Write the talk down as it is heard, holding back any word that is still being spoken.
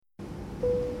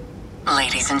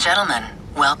Ladies and gentlemen,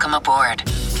 welcome aboard.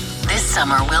 This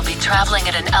summer, we'll be traveling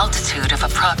at an altitude of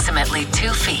approximately 2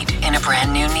 feet in a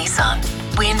brand new Nissan.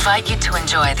 We invite you to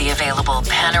enjoy the available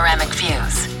panoramic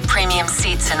views, premium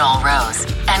seats in all rows,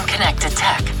 and connected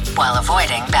tech, while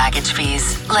avoiding baggage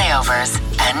fees, layovers,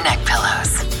 and neck pillows.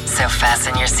 So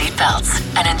fasten your seatbelts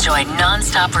and enjoy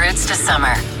non-stop routes to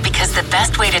summer, because the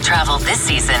best way to travel this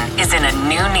season is in a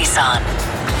new Nissan.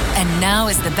 And now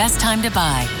is the best time to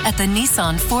buy at the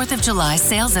Nissan 4th of July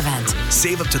sales event.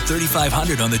 Save up to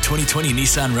 $3,500 on the 2020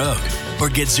 Nissan Rogue, or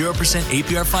get 0%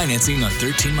 APR financing on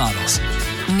 13 models.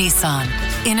 Nissan,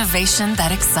 innovation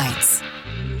that excites.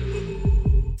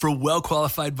 For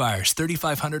well-qualified buyers,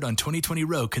 $3,500 on 2020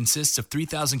 Rogue consists of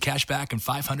 $3,000 cash back and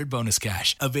 $500 bonus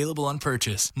cash. Available on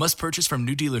purchase. Must purchase from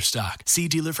new dealer stock. See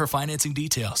dealer for financing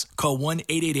details. Call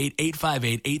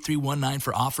 1-888-858-8319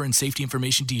 for offer and safety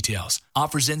information details.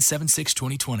 Offers end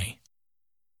 7/6/2020.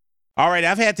 All right,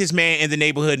 I've had this man in the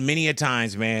neighborhood many a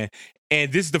times, man.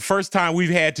 And this is the first time we've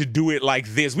had to do it like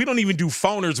this. We don't even do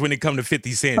phoners when it comes to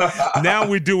 50 Cent. Now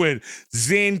we're doing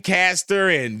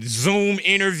Zencaster and Zoom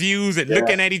interviews and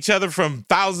looking at each other from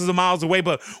thousands of miles away.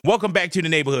 But welcome back to the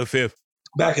neighborhood, Fifth.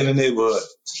 Back in the neighborhood.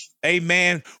 Hey,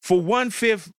 man, for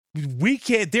 1/5,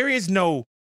 there is no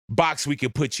box we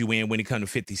could put you in when it comes to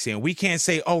 50 Cent. We can't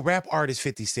say, oh, rap artist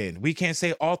 50 Cent. We can't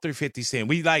say author 50 Cent.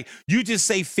 You just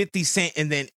say 50 Cent and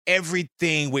then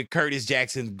everything with Curtis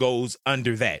Jackson goes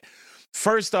under that.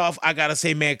 First off, I got to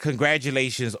say, man,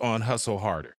 congratulations on Hustle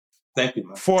Harder. Thank you,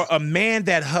 man. For a man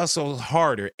that hustles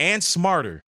harder and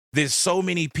smarter than so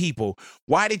many people,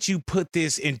 why did you put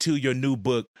this into your new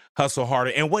book, Hustle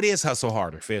Harder? And what is Hustle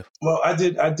Harder, Fifth? Well, I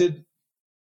did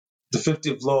the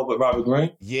 50th Law with Robert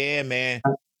Greene. Yeah, man.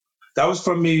 That was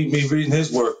from me reading his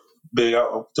work, big,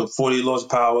 the 40 Laws of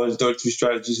Power, the 33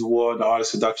 Strategies of War, and the Art of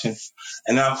Seduction.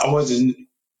 And I wanted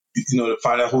to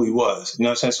find out who he was. You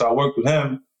know what I'm saying? So I worked with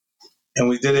him, and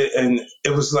we did it. And it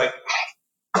was like,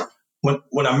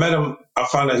 when I met him, I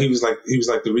found out he was like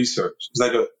the research. He's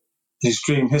like an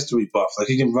extreme history buff. Like,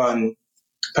 he can run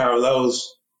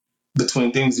parallels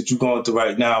between things that you're going through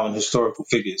right now and historical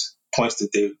figures, points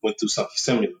that they went through something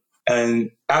similar.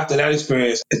 And after that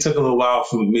experience, it took a little while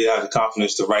for me to have the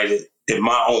confidence to write it in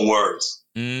my own words,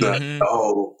 the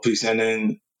whole piece. And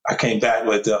then I came back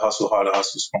with the Hustle Harder,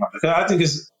 Hustle Smarter. I think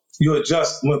you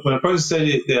adjust. When a person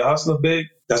says they're hustler big,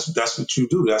 that's what you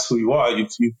do. That's who you are. You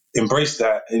embrace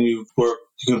that, and you work.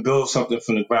 You can build something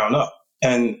from the ground up.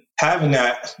 And having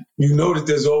that, you know that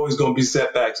there's always going to be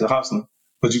setbacks in hustling,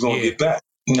 but you're going to get back.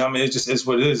 You know what I mean? It's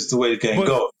what it is. It's the way the game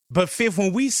goes. But Fifth,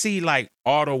 when we see like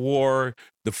Auto War,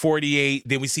 the 48,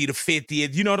 then we see the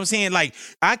 50th, you know what I'm saying? Like,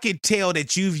 I could tell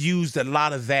that you've used a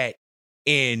lot of that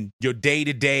in your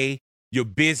day-to-day, your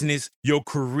business, your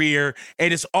career.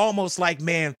 And it's almost like,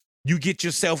 man, you get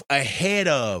yourself ahead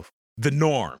of the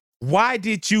norm. Why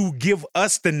did you give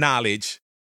us the knowledge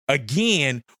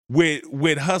again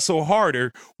with Hustle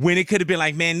Harder when it could have been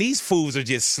like, man, these fools are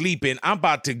just sleeping. I'm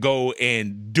about to go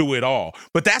and do it all.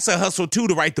 But that's a hustle too,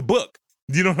 to write the book.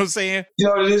 You know what I'm saying? You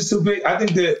know, it is too big. I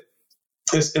think that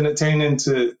it's entertaining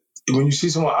when you see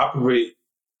someone operate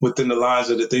within the lines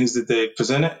of the things that they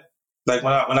presented. Like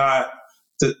when I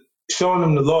showing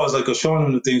them the laws, like, or showing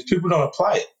them the things, people don't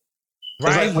apply it. Right.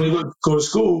 It's like when they go to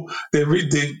school, they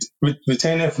retain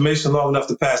the information long enough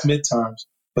to pass midterms,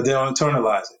 but they don't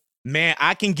internalize it. Man,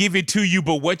 I can give it to you,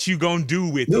 but what you gonna do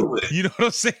with it? You know what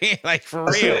I'm saying? Like, for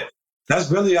real. It. That's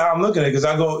really how I'm looking at it, because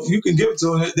I go, you can give it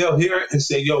to them, they'll hear it and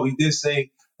say, yo, he did say,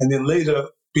 and then later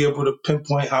be able to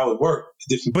pinpoint how it worked at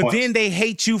different points. But then they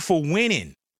hate you for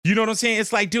winning. You know what I'm saying?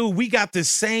 It's like, dude, we got the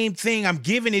same thing. I'm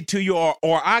giving it to you, or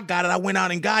I got it. I went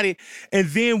out and got it. And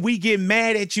then we get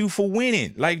mad at you for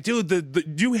winning. Like,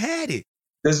 dude, you had it.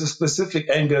 There's a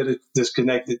specific anger that's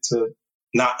connected to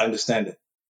not understanding.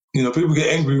 You know, people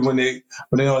get angry when they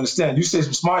don't understand. You say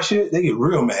some smart shit, they get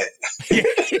real mad.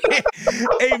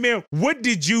 Hey, man, what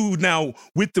did you, now,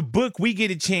 with the book, we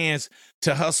get a chance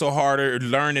to hustle harder,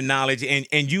 learn the knowledge, and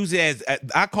use it as,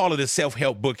 I call it a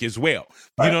self-help book as well.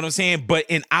 You know what I'm saying? But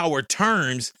in our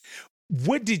terms,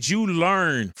 what did you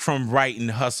learn from writing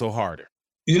Hustle Harder?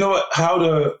 You know what?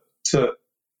 How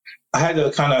I had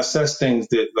to kind of assess things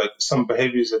that, like, some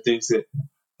behaviors and things that,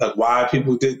 like, why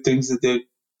people did things that they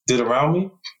did around me.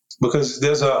 Because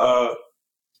there's like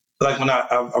when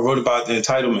I wrote about the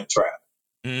entitlement trap,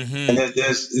 and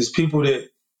there's people that,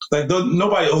 like,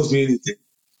 nobody owes me anything.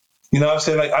 You know what I'm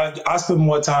saying? Like, I spend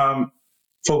more time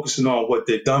focusing on what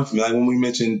they've done for me. Like when we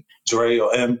mentioned Dre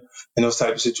or M in those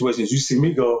type of situations, you see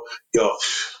me go, yo,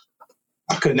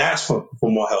 I couldn't ask for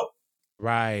more help.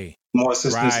 Right. More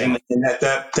assistance. Right. And at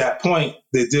that point,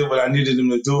 they did what I needed them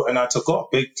to do, and I took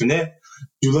off big from there.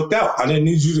 you looked out. I didn't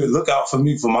need you to look out for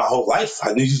me for my whole life.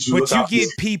 I needed you to look But you out. get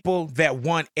people that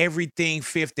want everything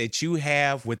fifth that you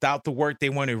have without the work they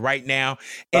wanted right now.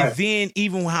 And Right. then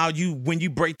even when you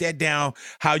break that down,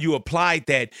 how you applied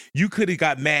that, you could have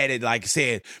got mad at, like,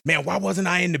 said, man, why wasn't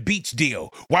I in the beach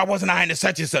deal? Why wasn't I in the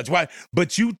such and such? Why?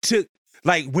 But you took,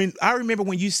 like, when I remember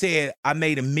when you said I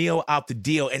made a meal out the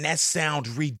deal, and that sounds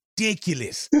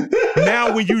ridiculous.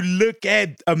 Now, when you look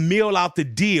at a meal out the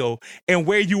deal and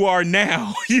where you are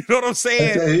now, you know what I'm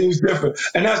saying? It was different.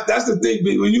 And that's the thing.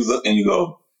 When you look and you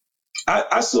go,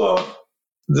 I saw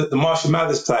the Marshall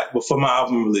Mathers plaque before my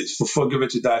album release, before Get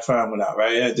Rich or Die Trying went out,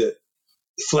 right? It had the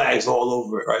flags all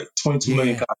over it, right? 22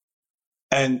 million copies.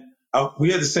 And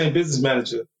we had the same business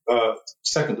manager,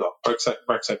 Second Dog,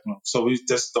 Mark Second. So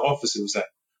that's the office it was at.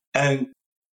 And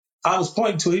I was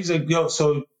pointing to it. He's like, yo,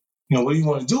 so, what do you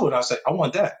want to do? And I was like, I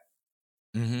want that.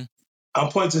 Mm-hmm. I'm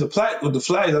pointing to the plaque with the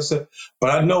flags. I said,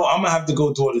 but I know I'm going to have to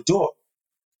go door to door.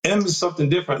 M is something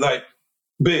different. Like,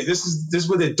 Big, this is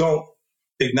what they don't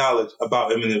acknowledge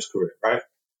about Eminem's career, right?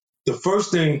 The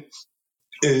first thing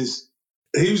is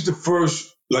he was the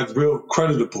first, like, real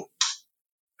creditable.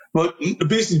 But the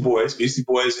Beastie Boys,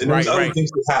 and there was other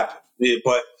things that happened. Yeah,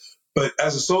 but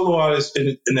as a solo artist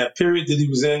in that period that he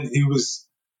was in, he was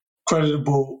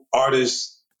creditable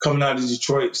artist coming out of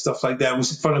Detroit, stuff like that. It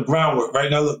was from the groundwork,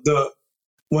 right? Now,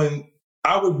 when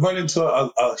I would run into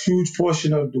a huge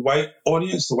portion of the white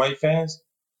audience, the white fans,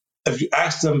 if you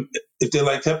ask them if they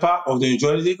like hip hop or they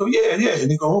enjoyed it, they go, yeah.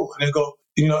 And they go, oh, and they go,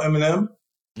 Eminem?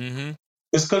 Mm-hmm.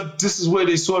 It's because this is where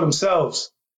they saw themselves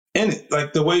in it.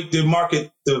 Like the way they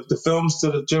market the films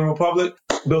to the general public,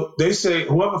 they say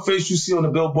whoever face you see on the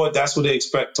billboard, that's what they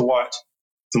expect to watch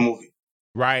the movie.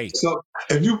 Right. So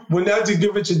when that did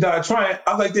Get Rich or Die Trying,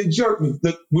 I like they jerked me.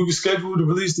 Look, we were scheduled to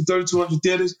release the 3,200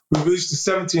 theaters. We released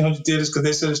the 1,700 theaters because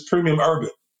they said it's premium urban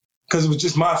because it was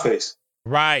just my face.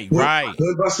 Right.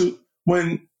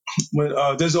 When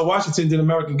Denzel Washington did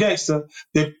American Gangster,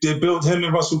 they built him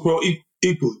and Russell Crowe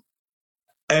equally.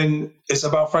 And it's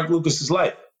about Frank Lucas's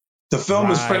life. The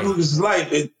film is Frank Lucas's life.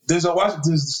 Denzel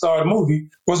Washington is the star of the movie.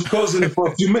 Russell Crowe's in it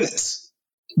for a few minutes.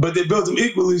 But they built them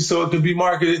equally so it could be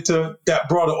marketed to that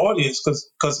broader audience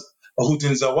because of who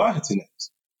Denzel Washington is.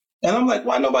 And I'm like,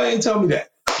 why nobody ain't tell me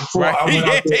that before I went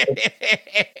out there?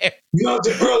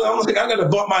 Just early, I'm like, I got to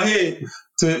bump my head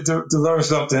to learn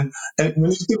something. And when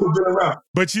these people have been around.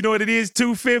 But you know what it is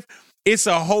too, Fifth? It's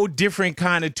a whole different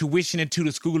kind of tuition into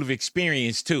the school of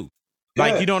experience too.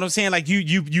 Like, you know what I'm saying? Like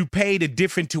you paid a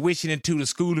different tuition into the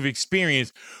school of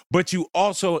experience, but you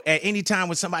also, at any time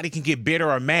when somebody can get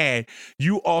bitter or mad,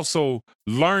 you also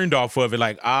learned off of it.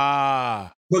 Like,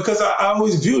 Because I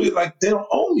always viewed it like they don't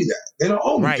owe me that. They don't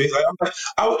owe me. Right. Like,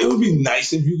 it would be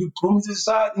nice if you could pull me to the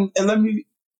side and let me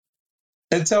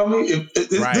and tell me if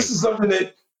this is something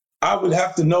that I would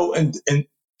have to know and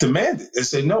demand it and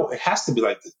say, no, it has to be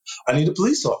like this. I need a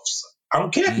police officer. I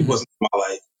don't care if he wasn't in my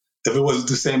life. If it wasn't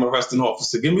the same arresting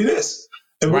officer, give me this.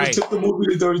 And we took the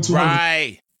movie to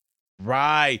 3,200.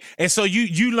 Right. And so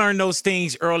you learn those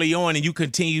things early on, and you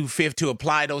continue, Fifth, to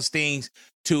apply those things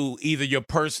to either your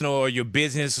personal or your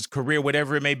business career,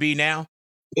 whatever it may be now.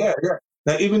 Yeah.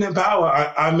 Now, even in Power,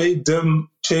 I made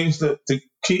them change the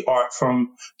key art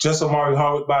from just Omari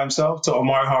Hardwick by himself to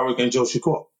Omari Hardwick and Joe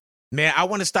Shakur. Man, I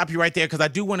want to stop you right there because I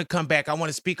do want to come back. I want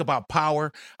to speak about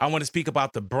Power. I want to speak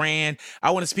about the brand.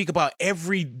 I want to speak about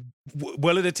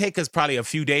it'll take us probably a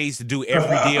few days to do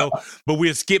every deal, but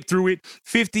we'll skip through it.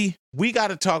 50, we got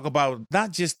to talk about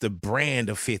not just the brand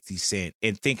of 50 Cent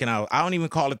and thinking out. I don't even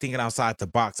call it thinking outside the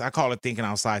box. I call it thinking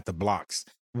outside the blocks,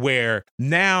 where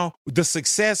now the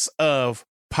success of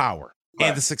Power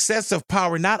and the success of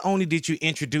Power, not only did you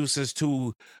introduce us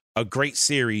to a great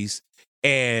series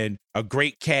and a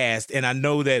great cast, and I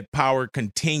know that Power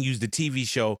continues the TV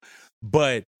show,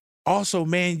 but also,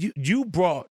 man, you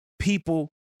brought people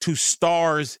to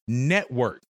Starz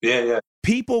Network. Yeah.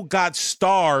 People got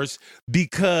Starz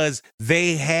because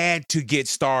they had to get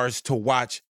Starz to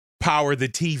watch Power, the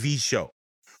TV show.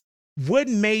 What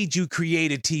made you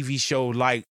create a TV show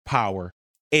like Power,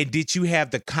 and did you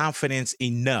have the confidence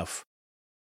enough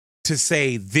to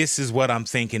say, this is what I'm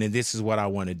thinking and this is what I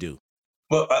want to do?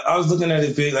 Well, I was looking at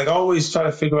it big. Like, I always try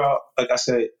to figure out, like I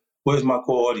said, where's my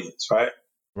core audience, right?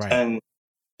 And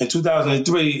in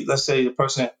 2003, let's say the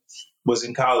person was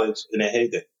in college in their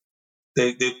heyday.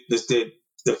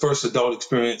 Their first adult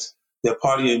experience, their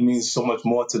partying means so much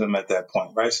more to them at that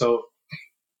point, right? So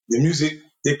the music,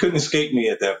 they couldn't escape me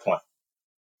at that point.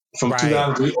 From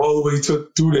 2003 all the way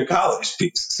through their college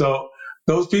piece. So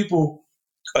those people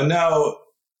are now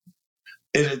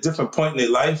at a different point in their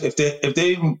life. If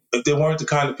they weren't the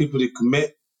kind of people that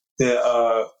commit,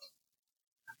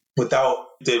 without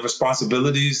their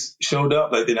responsibilities showed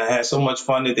up. Like they done had so much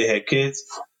fun that they had kids,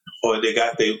 or they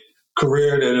got their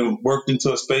career that then worked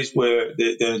into a space where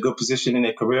they're in a good position in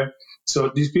their career.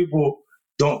 So these people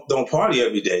don't party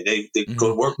every day. They go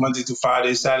to work Monday through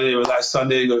Friday, Saturday, relax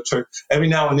Sunday, they go to church. Every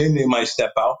now and then they might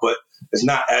step out, but it's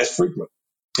not as frequent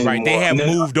anymore. Right. They have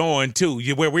moved on too,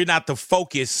 where we're not the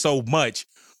focus so much.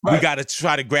 Right. We got to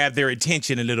try to grab their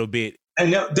attention a little bit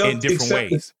and they'll in different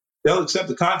ways. They'll accept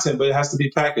the content, but it has to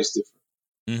be packaged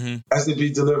different. It has to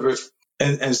be delivered.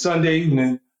 And Sunday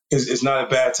evening is not a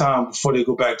bad time before they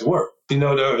go back to work. You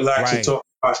know, to relax and talk,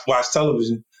 watch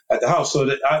television at the house. So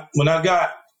that when I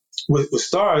got with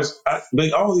Stars, I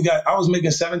was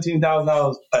making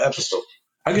 $17,000 an episode.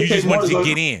 I you just wanted to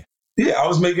get in. Yeah, I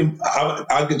was making.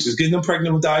 I could just get them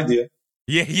pregnant with the idea.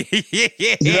 Yeah.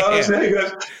 You know what I'm saying?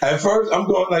 At first, I'm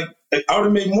going like I would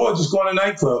have made more just going to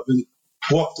nightclub and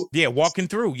walk through. Yeah, walking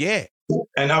through. Yeah.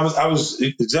 And I was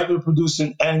executive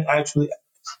producing and actually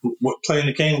playing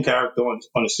the Kanan character on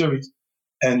the series,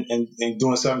 and doing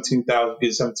getting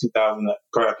 $17,000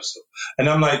 per episode. And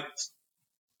I'm like,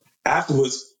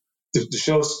 afterwards, the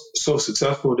show's so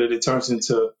successful that it turns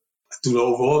into, through the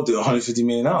overall deal, $150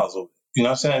 million over. You know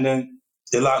what I'm saying? And then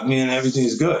they locked me in and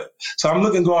everything's good. So I'm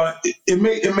looking going, it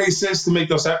made sense to make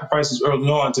those sacrifices early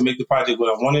on to make the project what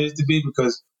I wanted it to be,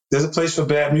 because there's a place for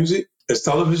bad music. There's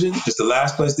television. It's the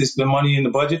last place they spend money in the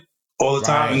budget all the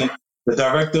time. And then the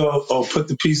director will put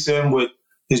the piece in with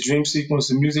his dream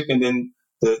sequence of music, and then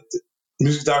the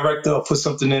music director will put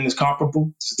something in that's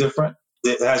comparable. It's different.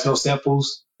 It has no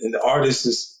samples, and the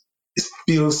artist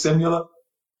feels similar.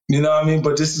 You know what I mean?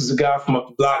 But this is a guy from up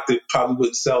the block that probably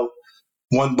wouldn't sell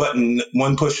one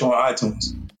push on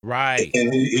iTunes. Right.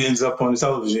 And he ends up on the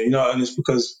television, you know, and it's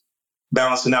because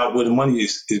balancing out where the money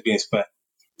is being spent.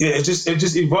 Yeah, it just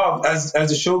evolved. As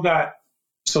the show got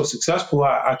so successful,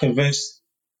 I convinced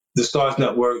the Stars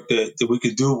Network that we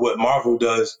could do what Marvel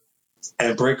does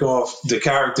and break off the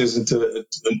characters into a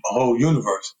whole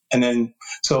universe. And then,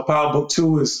 so Power Book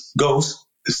 2 is Ghost.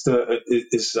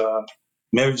 It's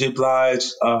Mary J. Blige,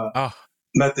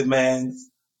 Method Man.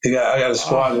 I got a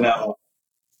squad in that one.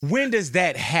 When does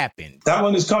that happen? That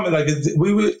one is coming. Like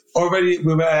we were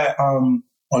at on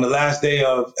the last day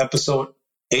of episode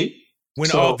 8. When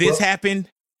all this happened?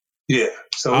 Yeah.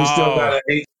 So we still got an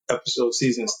 8 episode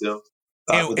season still.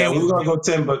 And we were gonna go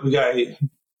 10, but we got 8.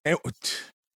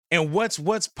 And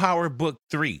what's Power Book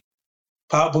 3?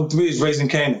 Power Book 3 is Raising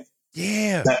Kanan.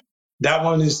 Yeah. That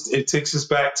one it takes us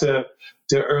back to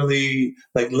early,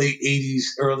 like late 80s,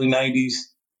 early 90s.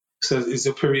 So it's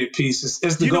a period piece.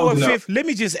 It's the golden era. Fifth, let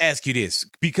me just ask you this,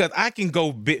 because I can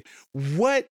go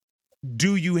what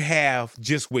do you have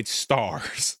just with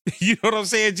Stars? You know what I'm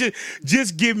saying?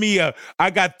 Just give me I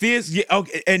got this, yeah,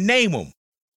 okay, and name them.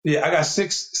 Yeah, I got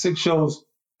six shows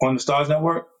on the Stars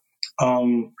Network.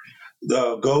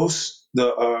 The Ghost,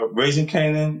 the Raising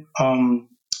Kanan,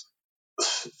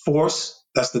 Force,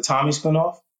 that's the Tommy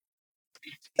spinoff.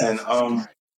 And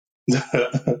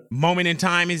Moment in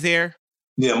Time is there?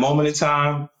 Yeah, Moment in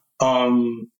Time.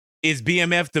 Is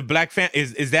BMF the Black fan?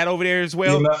 Is that over there as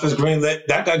well? BMF is greenlit.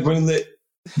 That got greenlit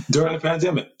during the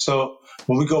pandemic. So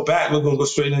when we go back, we're gonna go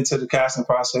straight into the casting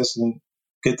process and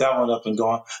get that one up and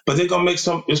going. But they're gonna make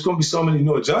there's gonna be so many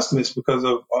new adjustments because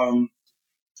of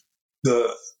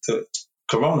the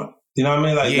corona. You know what I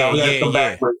mean? Like now we gotta come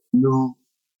back with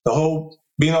the whole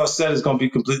being on set is gonna be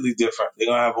completely different. They're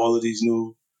gonna have all of these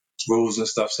new rules and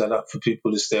stuff set up for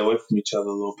people to stay away from each other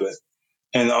a little bit.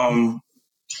 And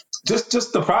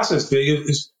just the process, Big,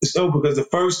 it's ill because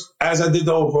as I did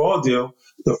the overall deal,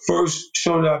 the first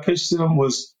show that I pitched to them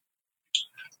was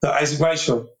the Isaac Wright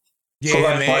Show. Yeah, for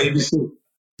Life man. On ABC.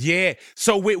 Yeah.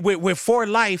 So with For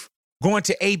Life going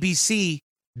to ABC,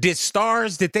 did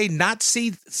they not see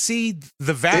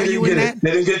the value in that?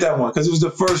 They didn't get that one because it was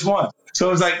the first one. So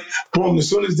it was like, boom, as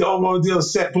soon as the overall deal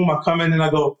is set, boom, I come in and I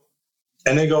go,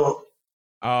 and they go,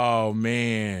 oh,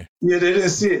 man. Yeah, they didn't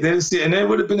see it. And it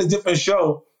would have been a different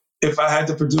show if I had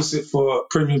to produce it for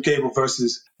premium cable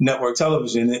versus network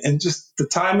television. And just the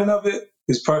timing of it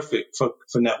is perfect for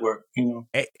network, you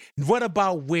know. What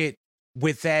about with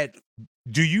that?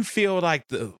 Do you feel like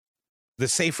the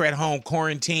safer at home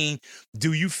quarantine,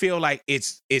 do you feel like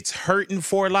it's hurting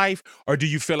For Life, or do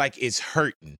you feel like it's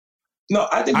hurting? No,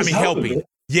 I think it's helping.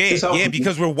 Yeah,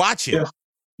 because we're watching.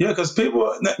 Yeah, because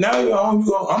people, now you're home,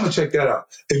 I'm going to check that out.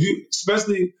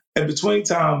 Especially in between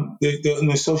time, in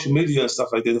the social media and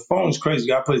stuff like that, the phone is crazy. You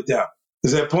got to put it down.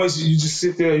 Because at points you just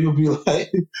sit there, you'll be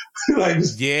like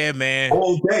yeah, man,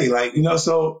 all day. Like, you know,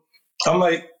 so I'm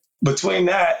like, between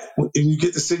that, if you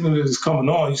get the signal that it's coming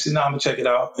on, you say, I'm going to check it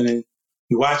out. And then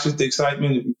You watch it, the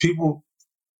excitement, people,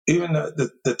 even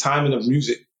the timing of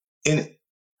music in it,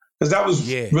 because that was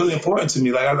really important to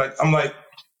me. I'm like,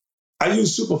 I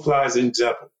use Superfly as an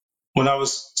example when I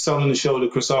was selling the show to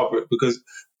Chris Albert, because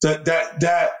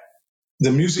that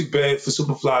the music bed for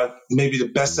Superfly may be the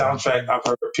best soundtrack I've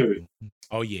heard. Period.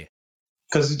 Oh yeah,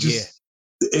 because it just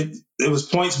it was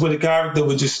points where the character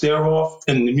would just stare off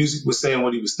and the music was saying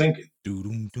what he was thinking.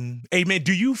 Hey man,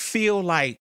 do you feel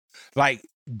like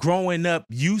growing up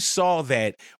you saw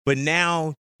that, but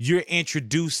now you're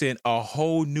introducing a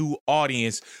whole new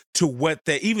audience to what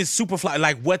that even Superfly,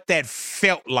 like what that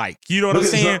felt like? You know what I'm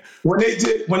saying? When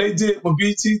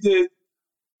BT did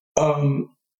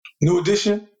New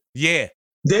Edition,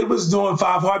 they was doing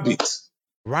 5 heartbeats.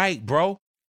 Right, bro.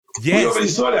 Yes. We already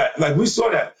saw that. Like, we saw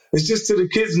that. It's just to the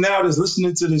kids now that's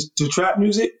listening to trap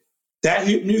music, that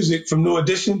hit music from New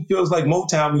Edition feels like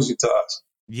Motown music to us.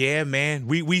 Yeah, man.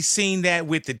 We seen that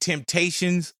with the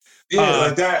Temptations.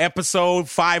 Like that episode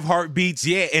 5 Heartbeats.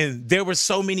 Yeah, and there were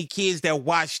so many kids that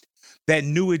watched that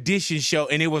New Edition show,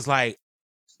 and it was like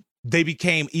they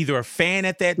became either a fan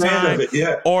at that time,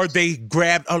 or they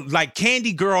grabbed like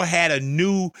Candy Girl had a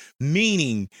new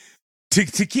meaning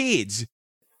to kids.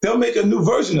 They'll make a new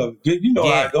version of it. You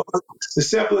know how it goes. The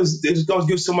sample is they're just gonna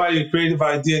give somebody a creative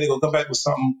idea and they're gonna come back with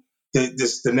something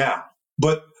that's the now.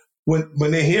 But when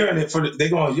they're hearing it they're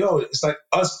going, yo, it's like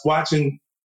us watching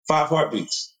 5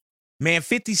 Heartbeats. Man,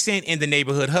 50 Cent in the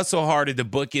Neighborhood. Hustle Harder. The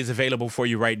book is available for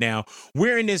you right now.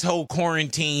 We're in this whole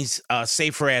quarantine,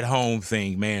 safer at home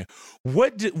thing, man.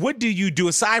 What do you do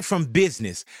aside from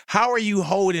business? How are you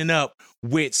holding up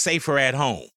with safer at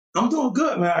home? I'm doing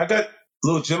good, man. I got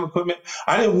little gym equipment.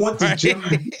 I didn't want the gym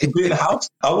to be in the house.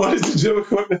 I wanted the gym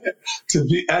equipment to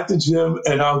be at the gym,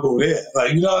 and I'll go there.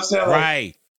 Like, you know what I'm saying? Like,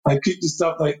 right. I keep the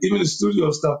stuff, like even the studio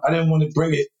stuff. I didn't want to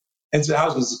bring it into the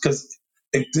house because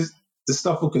this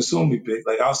stuff will consume me big.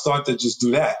 Like, I'll start to just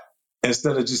do that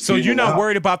instead of just. So you're not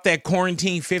worried about that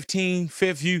quarantine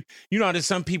 15th? You know, there's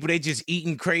some people, they just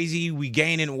eating crazy. We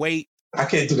gaining weight. I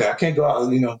can't do that. I can't go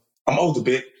out. You know, I'm older,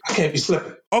 big. I can't be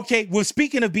slipping. Okay. Well,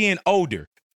 speaking of being older,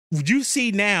 you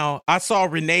see now, I saw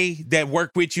Renee that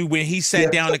worked with you when he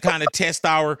sat down to kind of test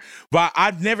our, but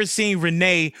I've never seen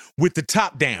Renee with the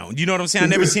top down. You know what I'm saying?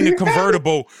 I've never seen a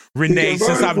convertible Renee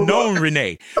since I've known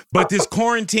Renee. But this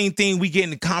quarantine thing, we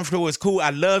getting comfortable is cool.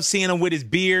 I love seeing him with his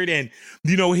beard and,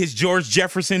 you know, his George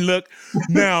Jefferson look.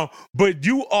 Now, but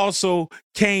you also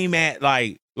came at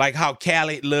like how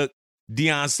Khaled looked,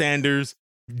 Deion Sanders,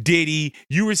 Diddy.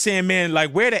 You were saying, man,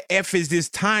 like, where the F is this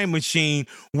time machine?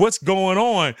 What's going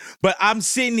on? But I'm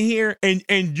sitting here and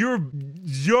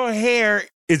your hair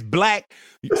is black,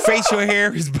 facial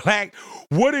hair is black.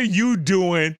 What are you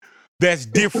doing that's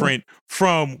different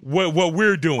from what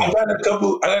we're doing? I got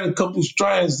a couple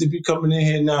strands that be coming in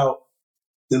here now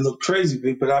that look crazy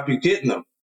big, but I be getting them.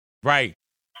 Right.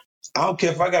 I don't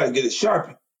care if I gotta get a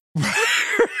Sharpie.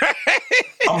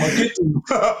 I'm gonna get them.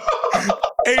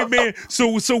 Hey man,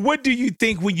 so what do you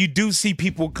think when you do see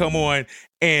people come on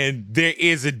and there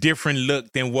is a different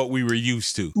look than what we were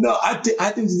used to? No, I think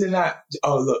that they're not.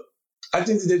 Oh, look, I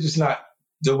think that they're just not.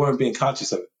 They weren't being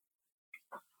conscious of it.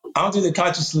 I don't think they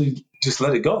consciously just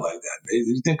let it go like that.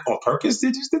 You think on purpose they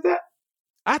just did that?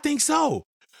 I think so.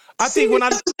 I CVS think when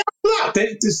the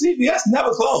CVS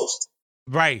never closed.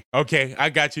 Right. Okay,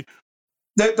 I got you.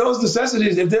 Those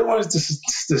necessities, if they wanted to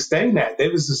sustain that, they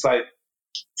was just like.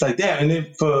 It's like that, and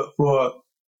then for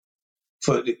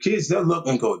the kids, they'll look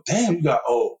and go, "Damn, you got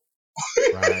old."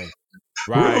 Right.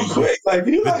 Real quick, like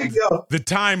yo, the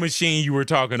time machine you were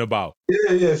talking about.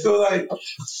 Yeah. So like,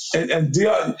 and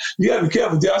Deion, you gotta be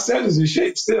careful. Deion Sanders is in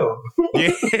shape still.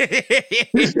 Yeah.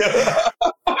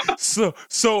 So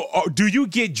do you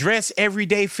get dressed every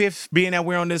day, Fifth, being that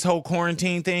we're on this whole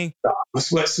quarantine thing? A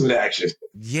sweatsuit action.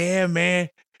 Yeah, man.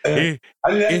 I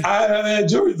had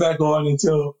jewelry back on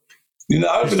until. You know,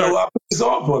 I don't know what I put this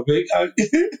on for, big.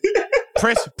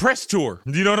 Press tour.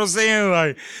 You know what I'm saying?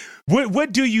 Like,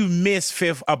 what do you miss,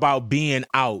 Fifth, about being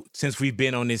out since we've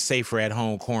been on this safer at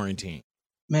home quarantine?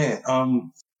 Man,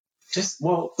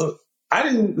 look, I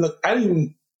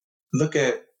didn't look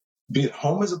at being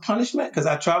home as a punishment because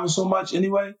I travel so much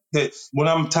anyway that when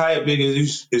I'm tired, big,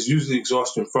 it's usually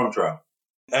exhaustion from travel.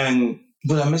 And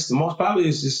what I miss the most probably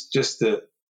is just the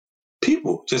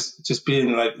people, just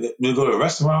being like, we go to a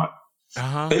restaurant.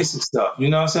 Basic stuff, you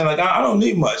know what I'm saying? Like, I don't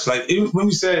need much. Like, even when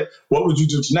we said, what would you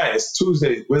do tonight? It's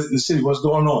Tuesday. Where's in the city? What's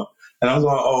going on? And I'm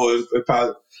going, it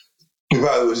probably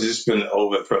was just been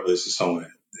over privilege or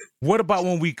somewhere. What about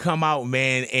when we come out,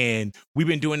 man, and we've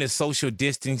been doing this social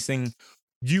distancing?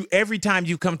 Every time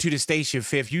you come to the station,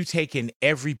 Fifth, you taking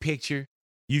every picture.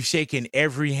 You've shaken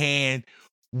every hand.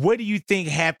 What do you think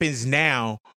happens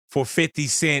now for 50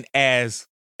 Cent as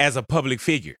a public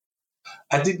figure?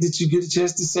 I think that you get a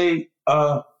chance to say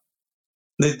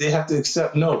they have to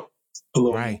accept no a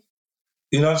little more. Right.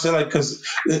 You know what I'm saying? Like, because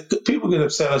people get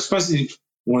upset, especially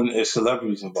when a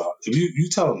celebrity's involved. If you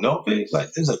tell them no, big, like,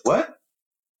 it's like, what?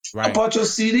 I Right. bought your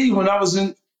CD when I was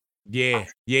in. Yeah.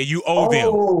 Yeah, you owe them.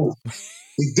 Oh,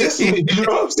 you dissed me. You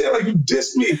know what I'm saying? Like, you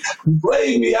dissed me. You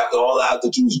blamed me after all that. I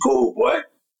thought you was cool, boy.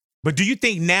 But do you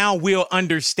think now we'll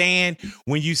understand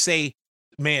when you say,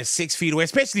 man, 6 feet away,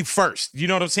 especially first? You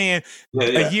know what I'm saying?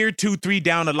 Yeah. A year, 2, 3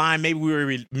 down the line,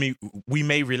 maybe we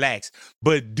may relax.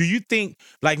 But do you think,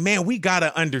 like, man, we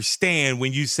gotta understand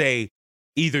when you say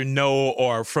either no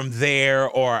or from there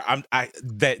or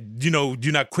that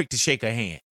you're not quick to shake a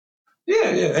hand. Yeah,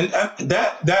 and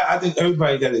that I think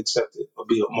everybody got to accept it or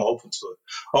be more open to it,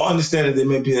 or understand that there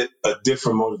may be a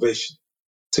different motivation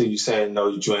to you saying no,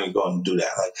 you ain't going to do that.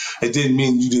 Like, it didn't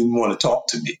mean you didn't want to talk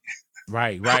to me.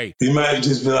 Right. You might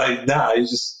just be like, nah,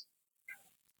 it's just.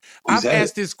 I've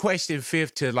asked this question,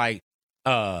 Fifth, to like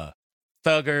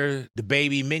Thugger, the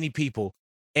Baby, many people,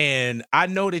 and I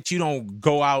know that you don't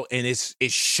go out and it's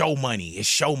show money,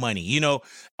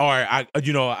 or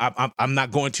I'm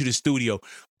not going to the studio.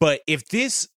 But if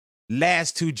this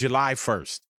lasts to July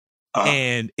 1st,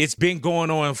 and it's been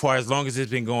going on for as long as it's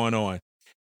been going on,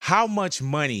 how much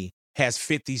money has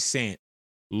 50 Cent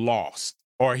lost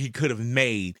or he could have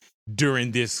made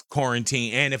during this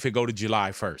quarantine, and if it go to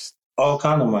July 1st? All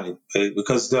kind of money,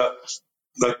 because I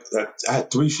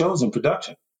had 3 shows in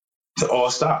production. It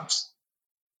all stops.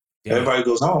 Yeah. Everybody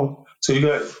goes home. So you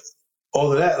got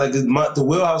all of that. Like the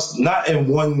wheelhouse, not in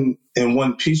one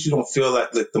piece. You don't feel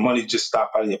like the money just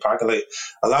stopped out of your pocket. Like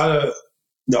a lot of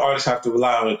the artists have to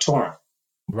rely on a touring.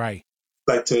 Right.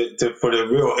 Like for their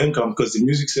real income, because the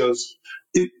music sales,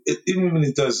 even when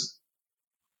it does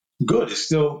good, it's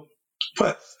still.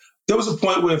 But there was a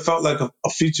point where it felt like a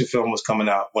feature film was coming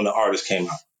out when the artist came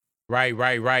out. Right.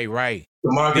 The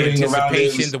marketing, the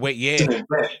anticipation, the way, yeah.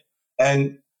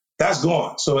 And that's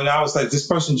gone. So now it's like this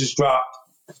person just dropped,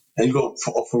 and you go,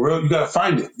 for real, you got to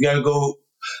find it. You got to go,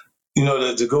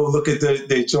 to go look at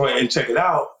their joint and check it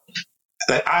out.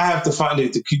 Like, I have to find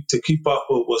it to keep up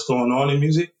with what's going on in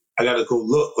music. I got to go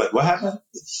look, like, what happened?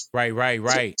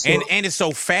 Right. So, and it's so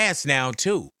fast now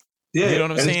too. Yeah. You know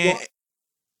what I'm saying?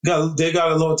 They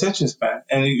got a low attention span.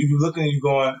 And you're looking and you're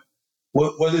going,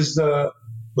 what is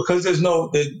because there's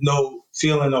no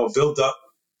feeling or build up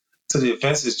to the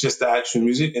events. It's just the actual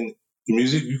music, and the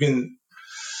music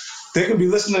they can be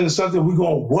listening to something. We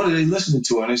going, what are they listening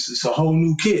to? And it's a whole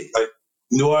new kid. Like,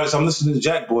 new artists. I'm listening to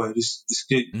Jack Boy. This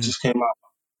kid just came out.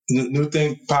 New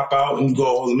thing pop out, and you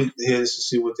go, oh, let me hear this to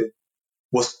see what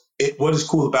is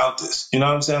cool about this. You know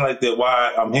what I'm saying? Like that.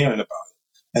 Why I'm hearing about it.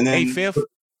 And then, hey, Fifth,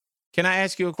 can I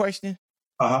ask you a question?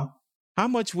 How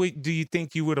much do you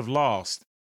think you would have lost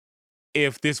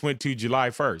if this went to July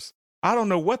 1st? I don't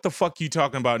know what the fuck you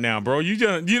talking about now, bro. You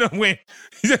went.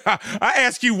 I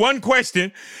asked you one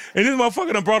question, and this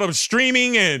motherfucker done brought up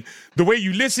streaming and the way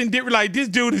you listen. Like, this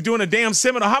dude is doing a damn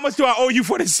seminar. How much do I owe you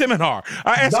for this seminar?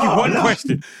 I asked you one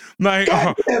question. Like,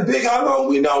 God, big, how long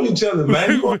we known each other,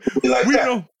 man?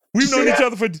 We've known each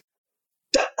other for.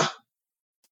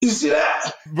 You see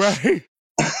that? Right.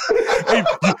 Hey,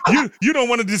 you don't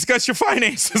want to discuss your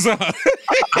finances, huh?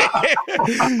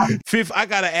 Fifth, I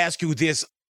gotta ask you this.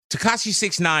 Tekashi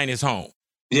 6ix9ine is home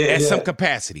at some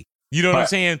capacity. You know what I'm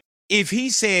saying? If he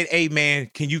said, hey,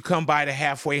 man, can you come by the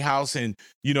halfway house and,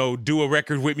 do a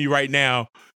record with me right now?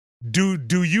 Do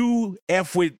you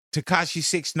F with Tekashi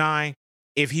 6ix9ine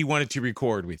if he wanted to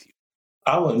record with you?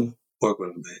 I wouldn't work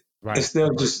with him, man. Right. It's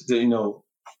still just,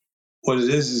 what it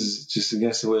is just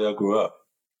against the way I grew up.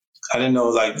 I didn't know,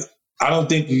 like, I don't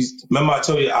think remember I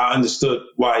told you I understood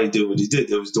why he did what he did.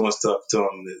 They was doing stuff to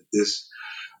him.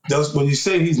 When you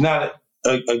say he's not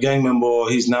a gang member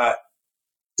or he's not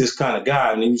this kind of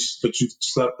guy, but you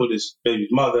slept with his baby's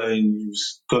mother and you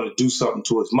was going to do something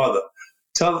to his mother.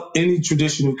 Tell any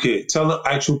traditional kid, tell the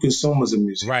actual consumers of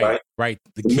music, right? The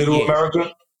middle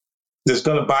America that's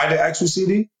going to buy the actual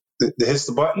CD, that hits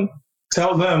the button.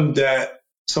 Tell them that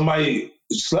somebody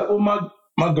slept with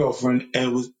my girlfriend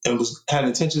and had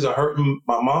intentions of hurting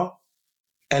my mom,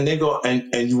 and they go,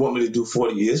 and you want me to do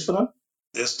 40 years for them?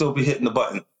 They'll still be hitting the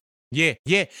button. Yeah.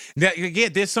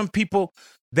 There's some people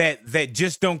that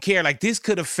just don't care. Like, this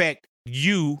could affect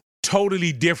you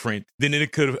totally different than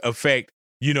it could affect,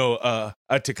 a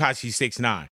Tekashi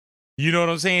 6ix9ine. You know what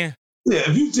I'm saying? Yeah,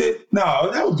 if you did,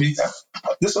 no, that would be,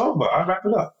 this over. I wrap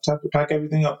it up. Time to pack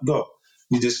everything up and go.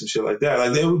 You did some shit like that.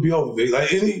 Like, it would be over. Like,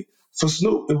 for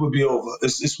Snoop, it would be over.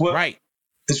 It's what, right.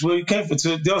 It's where you came from.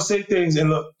 So they'll say things and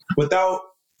look without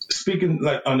speaking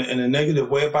like in a negative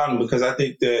way about them, because I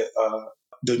think that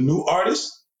the new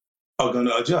artists are going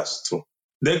to adjust to him.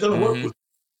 They're going to work with him.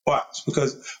 Watch,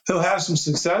 because he'll have some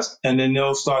success, and then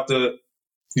they'll start to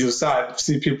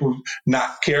see people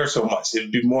not care so much.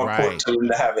 It'd be more important to them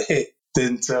to have a hit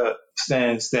than to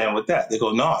stand with that. They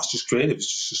go, no, it's just creative.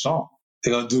 It's just a song.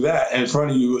 They're going to do that in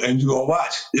front of you, and you're going to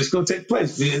watch. It's going to take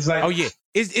place. It's like, oh, yeah.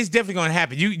 It's definitely going to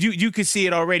happen. You can see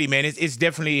it already, man. It's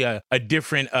definitely a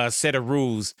different set of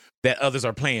rules that others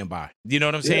are playing by. You know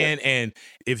what I'm saying? And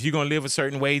if you're going to live a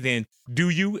certain way, then do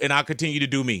you, and I'll continue to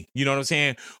do me. You know what I'm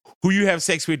saying? Who you have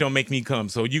sex with don't make me come.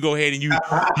 So you go ahead and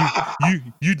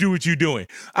you do what you're doing.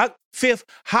 Fifth,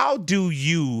 how do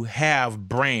you have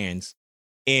brands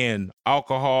in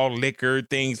alcohol, liquor,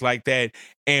 things like that,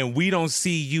 and we don't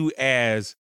see you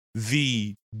as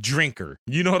the drinker?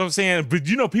 You know what I'm saying? But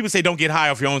people say don't get high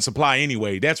off your own supply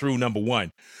anyway. That's rule number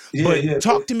one.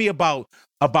 Talk to me about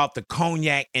the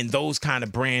cognac and those kind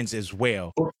of brands as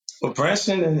well. Well,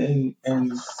 Branson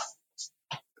and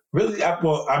really,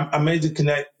 I made the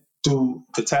connect through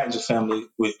the Tattinger family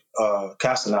with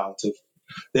Castellano.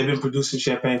 They've been producing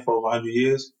champagne for over 100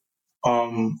 years.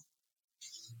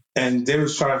 And they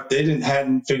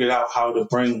hadn't figured out how to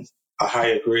bring a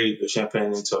higher grade of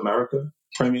champagne into America,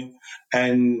 premium.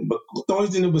 But the only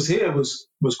thing that was here was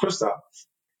Cristal.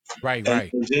 Right. And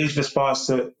Jay's response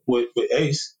to with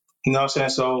Ace, you know what I'm saying?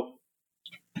 So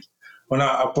when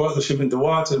I brought the Shipment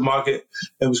Noir to the market,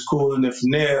 it was cool. And then from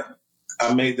there,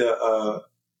 I made the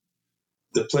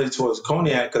play towards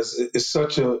cognac, because it's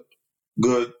such a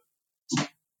good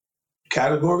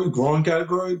growing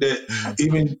category, that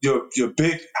even your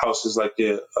big houses like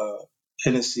your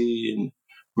Hennessy and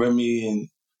Remy, and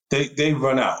they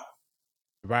run out.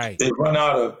 Right. They run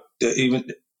out of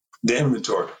the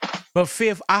inventory. But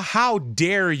Fifth, how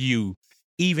dare you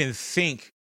even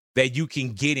think that you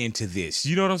can get into this?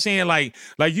 You know what I'm saying? Like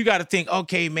you got to think,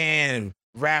 okay, man,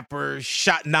 rapper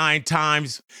shot 9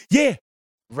 times. Yeah.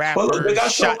 Rapper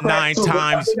shot 9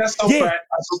 times. Yeah.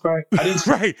 I didn't.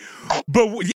 Right.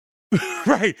 But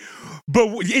right.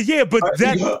 But yeah, but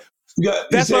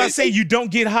that's what I say. You don't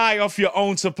get high off your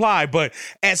own supply. But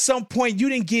at some point you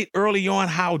didn't get early on.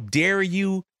 How dare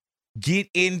you get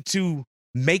into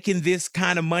making this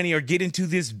kind of money or get into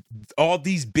all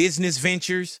these business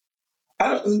ventures?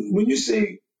 When you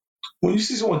see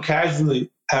someone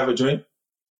casually have a drink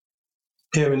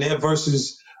here and there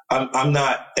versus I'm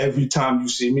not every time you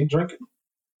see me drinking.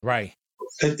 Right.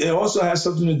 It also has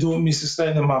something to do with me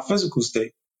sustaining my physical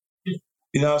state.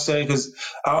 You know what I'm saying? Because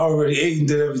I already ate and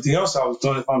did everything else I was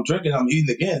doing. If I'm drinking, I'm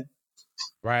eating again.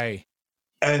 Right.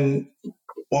 And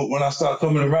when I start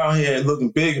coming around here and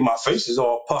looking big and my face is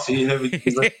all puffy and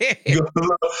everything,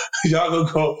 y'all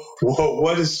gonna go, whoa,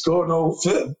 what is going on with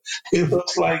him? It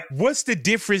looks like. What's the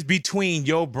difference between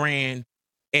your brand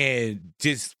and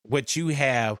just what you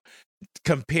have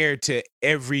compared to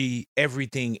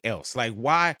everything else? Like,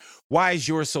 why is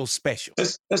yours so special?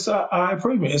 It's a high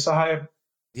premium. It's a higher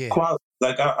quality.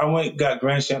 Like I went and got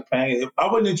Grand Champagne.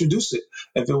 I wouldn't introduce it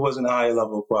if it wasn't a higher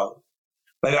level of quality.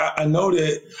 Like I know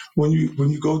that when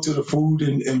you go to the food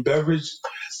and beverage,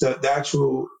 the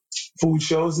actual food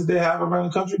shows that they have around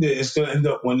the country, that it's going to end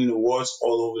up winning awards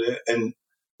all over there, and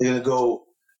they're going to go,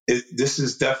 this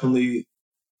is definitely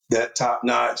that top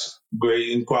notch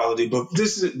grade and quality. But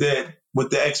this is that what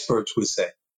the experts would say.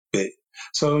 Okay?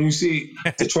 So when you see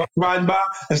the truck riding by,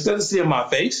 instead of seeing my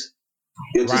face,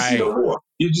 you just see the award.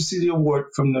 You just see the award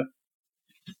from the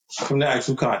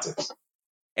actual context.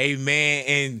 Hey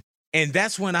man, and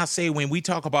that's when I say, when we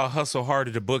talk about Hustle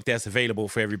Harder, the book that's available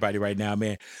for everybody right now,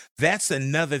 man, that's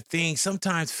another thing.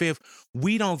 Sometimes, Fifth,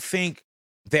 we don't think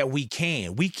that we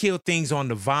can. We kill things on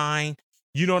the vine.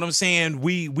 You know what I'm saying?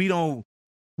 We don't.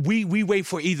 We wait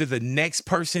for either the next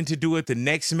person to do it, the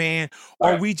next man,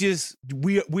 or we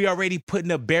already putting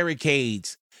up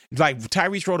barricades. Like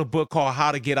Tyrese wrote a book called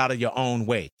How to Get Out of Your Own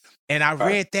Way. And I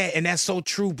read that, and that's so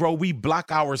true, bro. We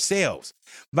block ourselves.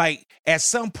 Like at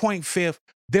some point, Fifth,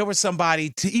 there was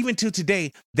somebody even to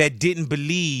today that didn't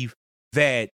believe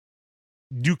that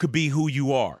you could be who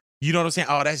you are. You know what I'm saying?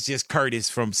 Oh, that's just Curtis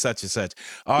from such and such.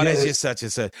 Oh, that's just such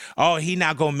and such. Oh, he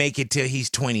not going to make it till he's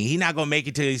 20. He not going to make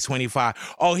it till he's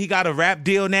 25. Oh, he got a rap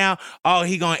deal now. Oh,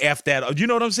 he going to F that up. You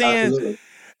know what I'm saying? Absolutely.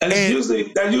 And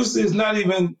that usually is not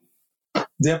even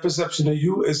their perception of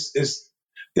you. It's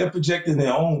they're projecting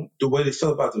the way they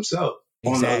feel about themselves.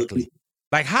 Exactly.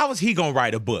 Like, how is he going to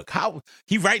write a book? How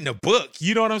he writing a book?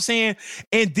 You know what I'm saying?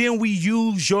 And then we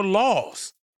use your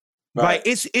laws. Right.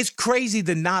 Like, it's crazy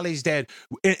the knowledge that,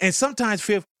 and sometimes,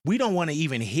 Fifth, we don't want to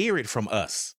even hear it from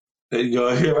us. There you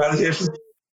go.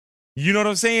 You know what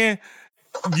I'm saying?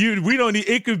 We don't need,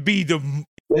 it could be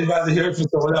They'd rather hear it from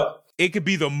someone else. it could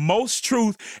be the most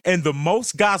truth and the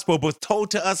most gospel, but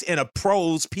told to us in a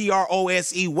prose,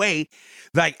 prose way.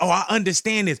 Like, oh, I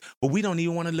understand this, but we don't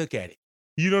even want to look at it.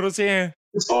 You know what I'm saying?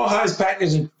 It's all how it's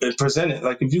packaged and presented.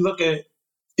 Like if you look at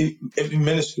every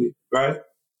ministry, right?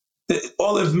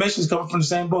 All the information is coming from the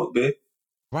same book, big.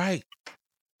 Right.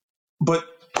 But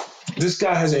this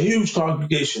guy has a huge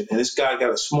congregation, and this guy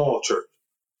got a small church.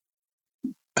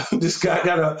 This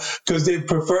guy because they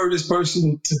prefer this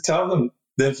person to tell them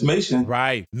the information.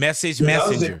 Right.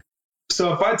 Messenger.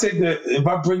 So if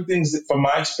I bring things from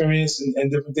my experience and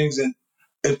different things, and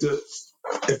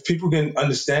if people can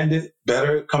understand it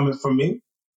better coming from me,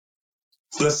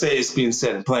 let's say it's being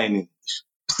said in plain English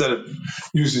instead of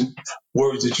using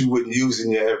words that you wouldn't use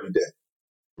in your everyday.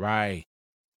 Right.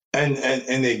 And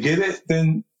they get it,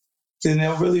 then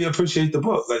they'll really appreciate the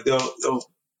book. Like they'll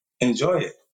enjoy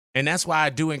it. And that's why I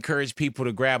do encourage people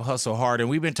to grab Hustle Hard. And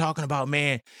we've been talking about,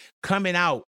 man, coming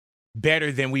out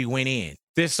better than we went in.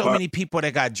 There's so many people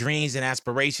that got dreams and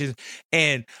aspirations.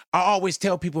 And I always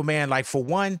tell people, man, like for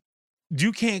one,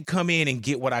 you can't come in and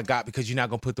get what I got because you're not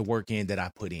going to put the work in that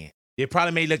I put in. It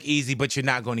probably may look easy, but you're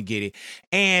not going to get it.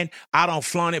 And I don't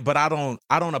flaunt it, but I don't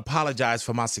apologize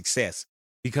for my success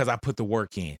because I put the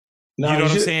work in. You know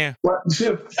what I'm saying? You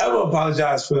should ever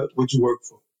apologize for what you work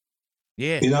for.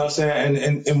 Yeah. You know what I'm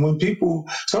saying? And when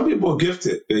some people are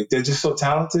gifted. They're just so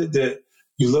talented that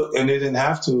you look and they didn't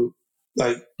have to.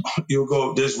 Like, you'll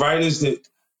go, there's writers that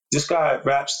this guy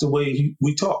raps the way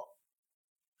we talk.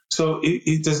 So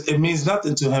it means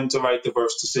nothing to him to write the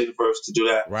verse, to say the verse, to do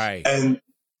that. Right. And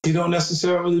he don't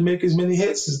necessarily make as many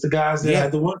hits as the guys that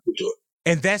had the work to do it.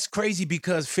 And that's crazy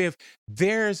because, Fifth,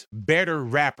 there's better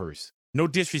rappers. No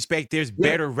disrespect, there's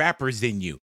better rappers than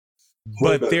you.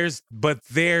 But there's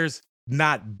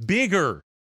not bigger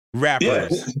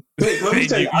rappers. Yeah. Let me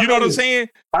tell you, you know what I'm saying?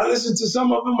 I listen to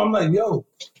some of them. I'm like, yo,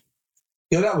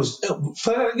 that was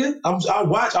play that again.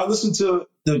 I listen to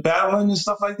the battling and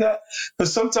stuff like that.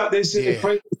 Because sometimes they say they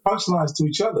play punchlines to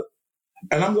each other,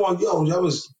 and I'm going, yo, that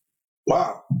was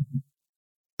wow.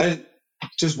 And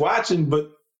just watching,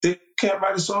 but they can't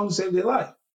write a song to save their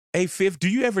life. Hey, Fifth, do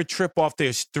you ever trip off?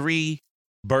 There's 3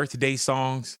 birthday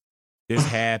songs. There's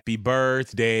Happy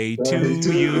Birthday to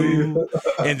you.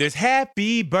 And there's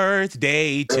Happy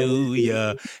Birthday to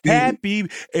you. Happy.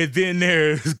 And then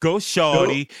there's Go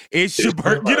Shawty. It's your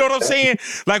birthday. You know what I'm saying?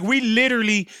 Like, we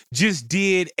literally just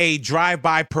did a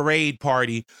drive-by parade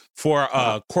party for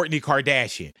Kourtney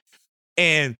Kardashian.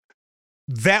 And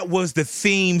that was the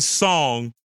theme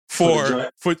song for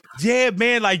yeah,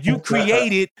 man, like you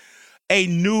created a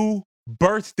new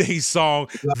birthday song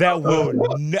that will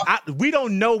we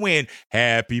don't know when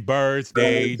Happy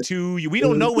Birthday to you. We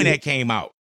don't know when that came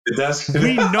out.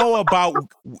 We know about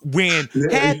when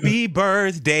Happy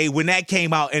Birthday, when that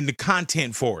came out and the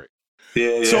content for it.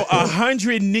 Yeah. So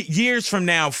 100 years from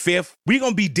now, Fifth, we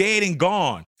gonna be dead and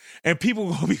gone, and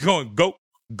people gonna be going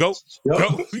go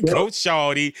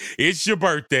shawty, it's your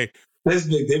birthday. That's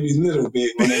big. They be little big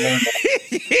when they learn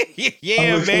that.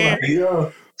 Yeah, man. Like,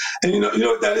 yo. And you know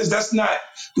what that is? That's not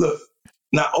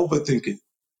overthinking.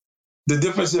 The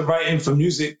difference in writing for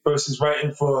music versus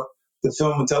writing for the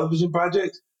film and television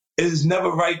project is never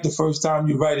right the first time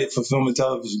you write it for film and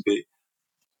television. Big.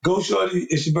 Go Shorty,